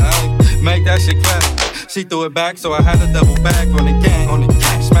gang. Yeah, make that shit clap. She threw it back, so I had to double back on the gang. On the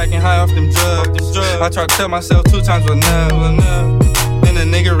gang. Smacking high off them drugs. I tried to tell myself 2 times was enough. Then the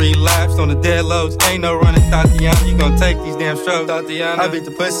nigga relapsed on the dead lows. Ain't no running, Tatiana. You gon' take these damn strokes, Tatiana. I beat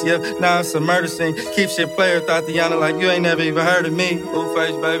the pussy up, now it's a murder scene. Keep shit player, Tatiana, like you ain't never even heard of me.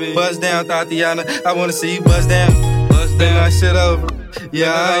 Blueface, baby. Buzz down, Tatiana. I wanna see you buzz down. Buzz down, that shit over.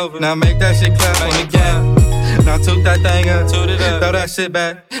 Yeah, over. Now make that shit clap on the gang. Now toot that thing up, toot it up. Throw that shit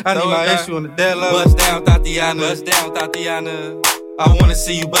back. I need my issue on the dead low. Buzz down, Tatiana. Buzz down, Tatiana. I wanna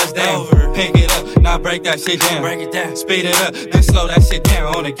see you bust down. Pick it up, now break that shit down. Break it down, speed it up, then slow that shit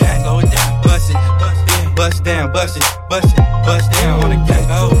down on the gang. Slow it down, bust it, bust down, bust it, bust it, bust down on the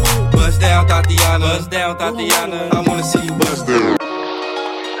gang. Bust down, Tatiana. Bust down, Tatiana. I wanna see you bust down.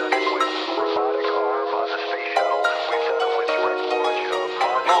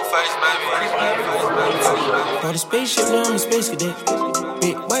 Got a spaceship, now I'm a space cadet.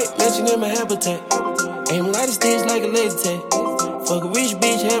 Big white mansion in my habitat. Aim a lot of sticks like a laser tag. Fuck a rich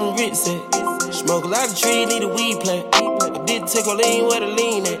bitch, having rich set. Smoke a lot of trees, need a weed plant. I did take a lean where the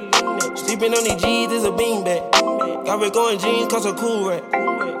lean at. Sleeping on these G's is a beanbag. Got red going jeans, cause I'm cool right.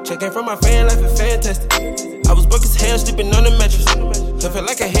 Checking from my fan life is fantastic. I was broke as hell, sleeping on the mattress. I felt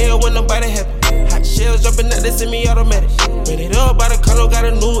like a hell when nobody happy. Hot shells jumping out, they semi-automatic. Ran it up by the condo, got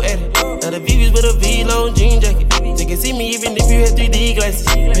a new edit. Now the VV's with a V-long jean jacket. They can see me even if you had 3D glasses.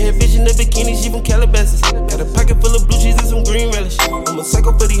 Bad bitch in the bikini, she from Calabasas. Got a pocket full of blue cheese and some green relish. I'm a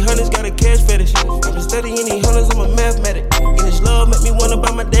psycho for these hunters, got a cash fetish. I've been studying these hunters, I'm a mathematic. And this love make me wanna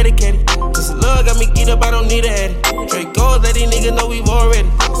buy my dedicated. This love got me geeked up, I don't need a addy. Drake gold, let these niggas know we've already.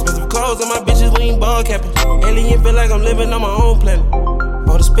 Expensive clothes on my bitches, we ain't ball capping. Alien feel like I'm living on my own planet.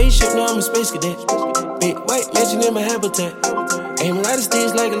 Bought a spaceship, now I'm a space cadet. Big white mansion in my habitat. Aim a lot of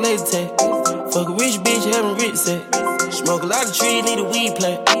sticks like a laser tag. Fuck a rich bitch, having rich set. Smoke a lot of trees, need a weed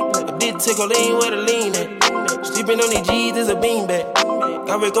plant. I did take a lean where the lean at. Sleeping on these G's, there's a beanbag.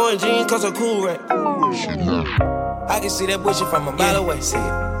 Got red going jeans, cause I'm cool right. I can see that bullshit from a mile away. See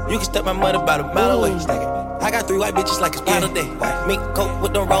it. You can step my mother about a mile away. I got 3 white bitches like it's powder day. Mink coat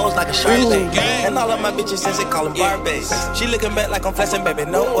with them rolls like a Chardonnay. And all of my bitches since they call them Barbies. She looking back like I'm flexing, baby,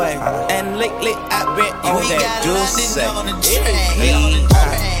 no way. And lately I've been on that juice.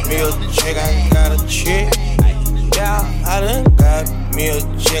 Me a chick, I got a chick. Yeah, I done got me a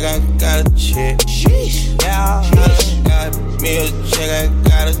chick, I got a chick. Yeah, I done got me a chick, I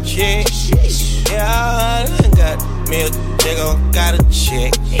got a chick. Yeah, I done got me a chick, I got a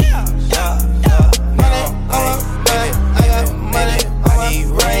chick. Yeah. I got money on my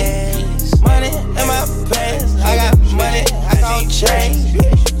brains. Money in my pants. I got money, I gon' change.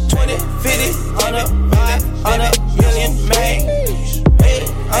 20, 50, 100, 500 million, man.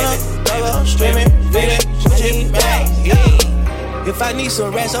 800, double, streaming, feeling, Gucci bang. If I need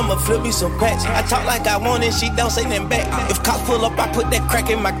some rats, I'ma flip me some packs. I talk like I want it, she don't say nothing back. If cops pull up, I put that crack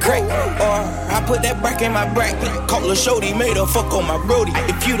in my crack. Or I put that brack in my brack. Call a shorty, made her fuck on my brody.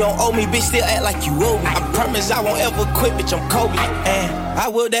 If you don't owe me, bitch, still act like you owe me. I promise I won't ever quit, bitch, I'm Kobe. And I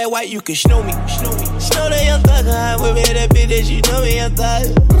will that white, you can snow me. Snow that young thugger, I will be that bitch that you know me, young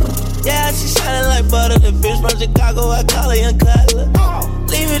thugger. Yeah, she shining like butter, the bitch from Chicago, I call her young Cutler.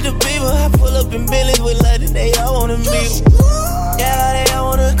 Leave it to people, I pull up in Billy's with London, they all wanna meet. Yeah, they all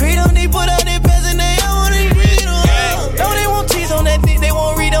wanna agree, don't need put out their pants and they all wanna read on. Don't they want cheese on that dick, they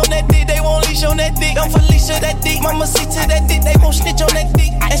won't read on that dick, they won't leash on that dick. Don't Felicia that dick, mama see to that dick, they won't snitch on that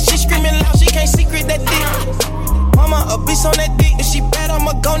dick. And she screaming loud, she can't secret that dick. Mama a beast on that dick, if she bad,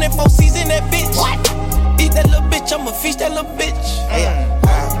 I'ma go in 4 seasons that bitch. What? Eat that little bitch, I'ma feast that little bitch.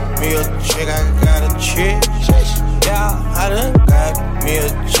 Me a chick, I got a chick. Yeah, I done got me a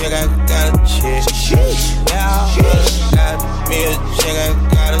chick, I got a chick. Yeah, I done got me a chick, I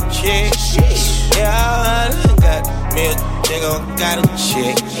got a chick. Yeah, I done got me a chick, I got a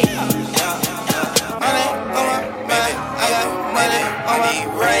chick. Money on my mind, I got money on my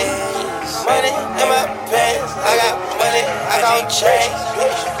brains. Money in my pants, I got money, I gon' change.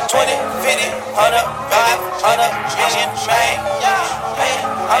 20, 50, 100, 500 million, man.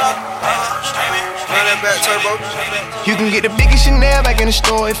 You can get the biggest Chanel back in the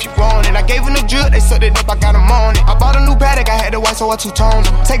store if you want it. I gave them the drip, they sucked it up, I got them on it. I bought a new Patek, I had the white, so I two-toned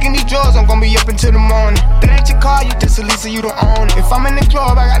it. Taking these drugs, I'm gonna be up until the morning. That ain't your car, you just a Lisa, you don't own it. If I'm in the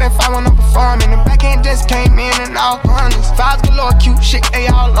club, I got that 5 when I'm performing. The backhand just came in and all hundreds. Fives galore, cute shit, they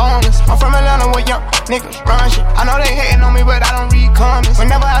all on us. I'm from Atlanta where young niggas run shit. I know they hating on me, but I don't read comments.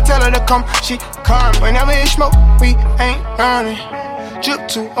 Whenever I tell her to come, she come. Whenever it's smoke, we ain't running. Drip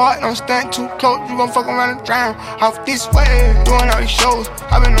too hard, don't stand too close. You gon' fuck around and drown. Off this way, doing all these shows.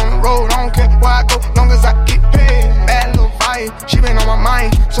 I been on the road, I don't care where I go, long as I get paid. Bad little vibe, she been on my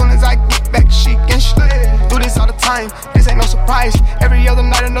mind. Soon as I get back, she can slay. Do this all the time, this ain't no surprise. Every other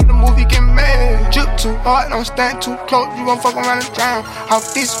night, another movie get made. Drip too hard, don't stand too close. You gon' fuck around and drown.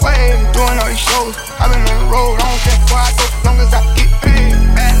 Off this way, doing all these shows. I been on the road, I don't care where I go, long as I get paid.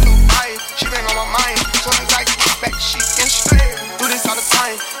 Bad little vibe, she been on my mind. Soon as I get back, she can slay. Do this all the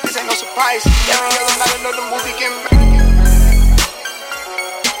time, this ain't no surprise. Every other night another movie get made.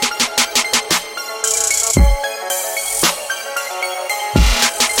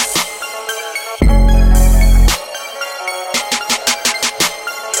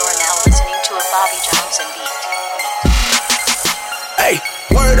 You're now listening to a Bobby Johnson beat. Hey,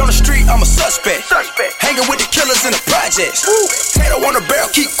 word on the street, I'm a suspect. Hanging with the killers in the projects. Tato on the barrel,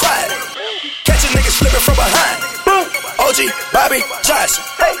 keep quiet. Catch a nigga slipping from behind. OG Bobby Johnson.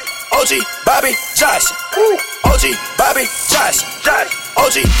 OG Bobby Johnson. OG Bobby Johnson.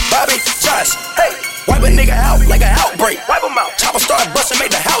 OG Bobby Johnson. Wipe a nigga out like an outbreak. Wipe him out. Chopper start bustin',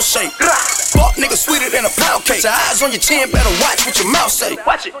 make the house shake. Fuck nigga sweeter than a pound cake. Your eyes on your chin, better watch what your mouth say.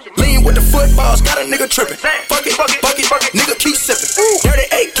 Watch it. Lean with the footballs, got a nigga trippin'. Fuck it, nigga keep sippin'. Dirty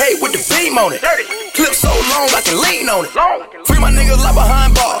AK with the beam on it. Clip so long I can lean on it. Free my niggas like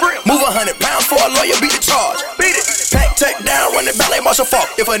behind bars. Move 100 pounds for a lawyer, beat the charge. Beat it. Pack tech down, run the ballet marshal fault.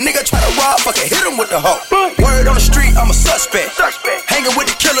 If a nigga try to rob, fucking hit him with the hoe. Word on the street, I'm a suspect. Hanging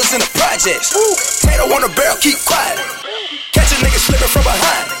with the killers in the projects. Tato on the barrel, keep quiet. Catch a nigga slipping from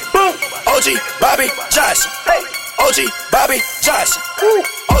behind. OG Bobby Johnson. OG Bobby Johnson.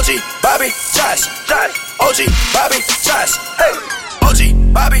 OG Bobby Johnson. OG Bobby Johnson. OG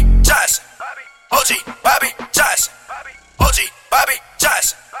Bobby Johnson. OG Bobby Johnson. OG Bobby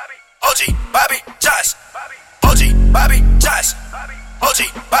Johnson. OG Bobby Johnson. OG Bobby Johnson. OG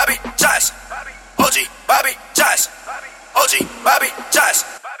Johnson.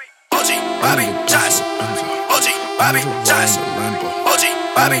 OG Bobby Johnson. OG Bobby Johnson. OG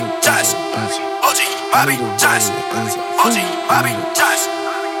Bobby Johnson. OG Bobby Johnson. OG Bobby Johnson.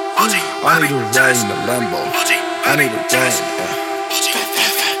 OG Bobby Johnson. OG Bobby Johnson.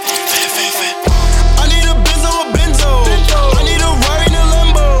 I need a Benz or a Benzo. I need a Rari in a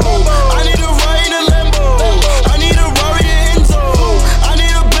Lambo. I need a Rari in a Lambo. I need a Rari in Enzo. I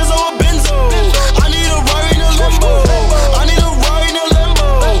need a Benz or a Benzo. I need a Rari in a Lambo. I need a Rari in a Lambo.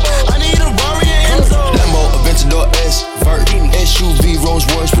 I need a Rari in Enzo. Lambo, Aventador S, Vert, SUV, Rolls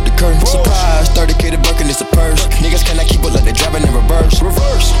Royce with the curtain. Surprise, 30K to Birkin, it's a purse. Niggas cannot keep up like they driving in reverse.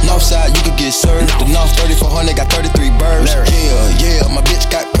 Northside, you could get served. The North 3400 got 33 birds. Yeah, my bitch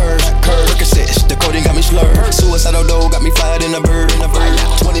got curves. Percocets, the coding got me slurred. Suicidal dough got me fired in a bird.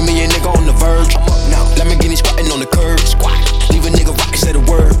 20 million nigga on the verge. I'm up now, Lamborghini squatting on the curb. Leave a nigga rock, say the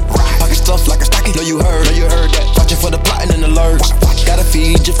word. Pocket stuff like a stocking. Know you heard that. Watching for the plotting and alerts. Gotta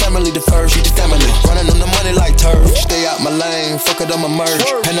feed your family the first. Feed your family. Running on the money like turf. Stay out my lane, fuck it, I'ma merge.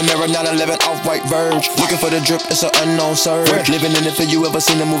 Panamera 911 off-white Verge. Looking for the drip, it's an unknown surge. Living in it for you, ever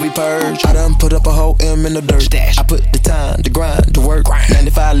seen the movie Purge? I done put up a whole M in the dirt. I put the time, the grind, the work.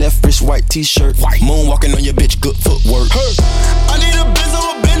 95 left wrist, white t-shirt. Moonwalking on your bitch, good footwork. I need a Benz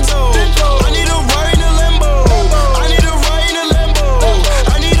or a Benzo. I need a Rari in a Lambo. I need a Rari in a Lambo.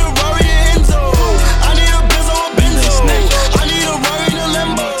 I need a Rari in Enzo. I need a Benz or a Benzo. I need a Rari in a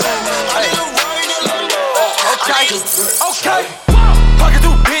Lambo. I need a Rari in a Lambo. Okay. Pocket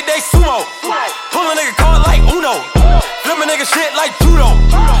too big, they sumo. Pull a nigga card like Uno. Flip a nigga shit like judo.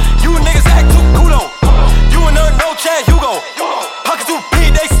 You niggas act too kudo. You and no Chad Hugo. Pocket too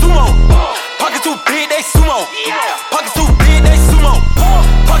big, they sumo. Pocket too big, they sumo. Pocket too big, they sumo.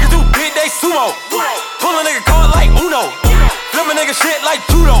 Pocket too big, they sumo. Pull a nigga card like Uno. Flip a nigga shit like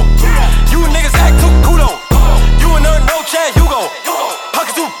judo. You niggas act too kudo. You and no Chad Hugo.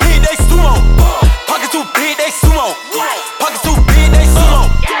 Pocket too big, they sumo. Pocket too big, they sumo. Pocket too big, they sumo.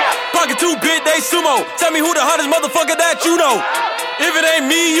 Pocket too big, they sumo. Tell me who the hottest motherfucker that you know. If it ain't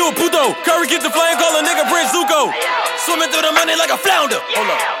me, you a puto. Curry get the flame, call a nigga Prince Zuko. Swimming through the money like a flounder. Hold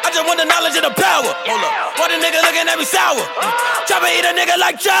up. I just want the knowledge and the power. Hold up. Why the nigga looking at me sour? Chopper eat a nigga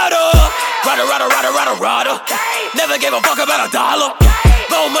like chowder. Rada. Never gave a fuck about a dollar.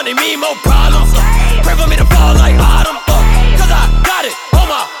 More money, me, more problems. Pray for me to fall like autumn. Cause I got it on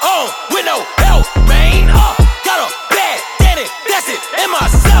my own with no help, man. Got a bad daddy, that's it, in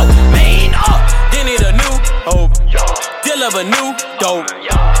myself, man. They need a new hope. Deal of a new dope.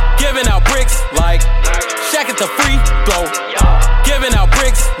 Giving out bricks like Shaq at the free throw. Giving out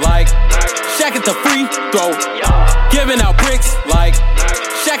bricks like Shaq at the free throw. Giving out bricks like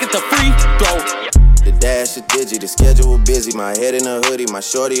Shaq at the free throw. The dash is digi, the schedule busy. My head in a hoodie, my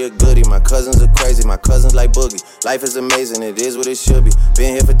shorty a goodie. My cousins are crazy, my cousins like Boogie. Life is amazing, it is what it should be.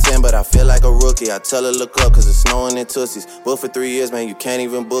 Been here for 10, but I feel like a rookie. I tell her look up, cause it's snowing in Tootsies. Booked for 3 years, man, you can't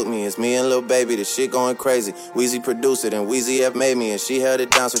even book me. It's me and Lil Baby, the shit going crazy. Weezy produced it, and Weezy F made me. And she held it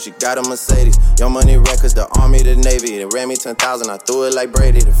down, so she got a Mercedes. Young Money Records, the Army, the Navy. They ran me 10,000, I threw it like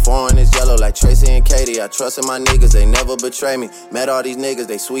Brady. The foreign is yellow like Tracy and Katie. I trusted my niggas, they never betray me. Met all these niggas,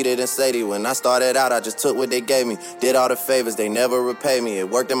 they sweeter than Sadie. When I started out, I just took what they gave me. Did all the favors, they never repay me. It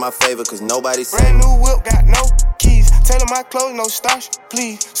worked in my favor, cause nobody saved me. Brand new whip, got no keys. Tailor my clothes, no starch,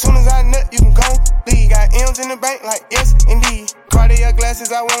 please. Soon as I nut, you can go leave. Got M's in the bank, like yes, indeed. Cartier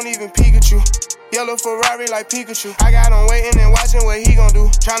glasses, I won't even peek at you. Yellow Ferrari like Pikachu. I got him waiting and watching what he gon' do.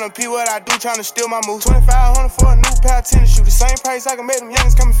 Tryna pee what I do, tryna steal my moves. 2,500 for a new pair of tennis shoes. The same price I can make them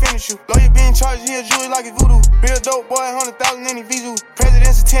youngins come and finish you. Lawyer being charged, he a jewelry like a voodoo. Real dope boy, 100,000 in his visa.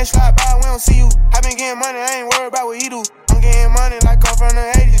 President's attention, slide by, we don't see you. I been getting money, I ain't worried about what he do. I'm getting money like come from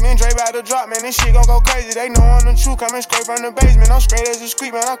the 80s. Man, Dre about to drop, man, this shit gon' go crazy. They know I'm the truth, coming straight from the basement. I'm straight as a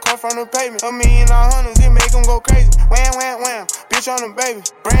street, man, I come from the pavement. $1 million, $100s, it make them go crazy. Wham, wham, wham, bitch on the baby.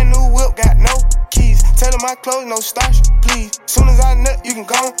 Brand new whip, got no keys. Tailor my clothes, no starch, please. Soon as I nut, you can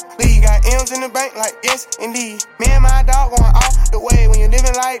go leave. Got M's in the bank, like yes, indeed. Me and my dog going all the way. When you're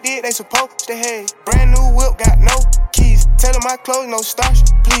living like this, they supposed to hate. Brand new whip, got no keys. Tailor my clothes, no starch,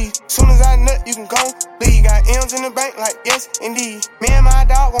 please. Soon as I nut, you can go leave. Got M's in the bank, like yes, indeed. Me and my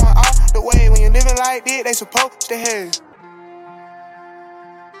dog going all the way. When you're living like this, they supposed to hate.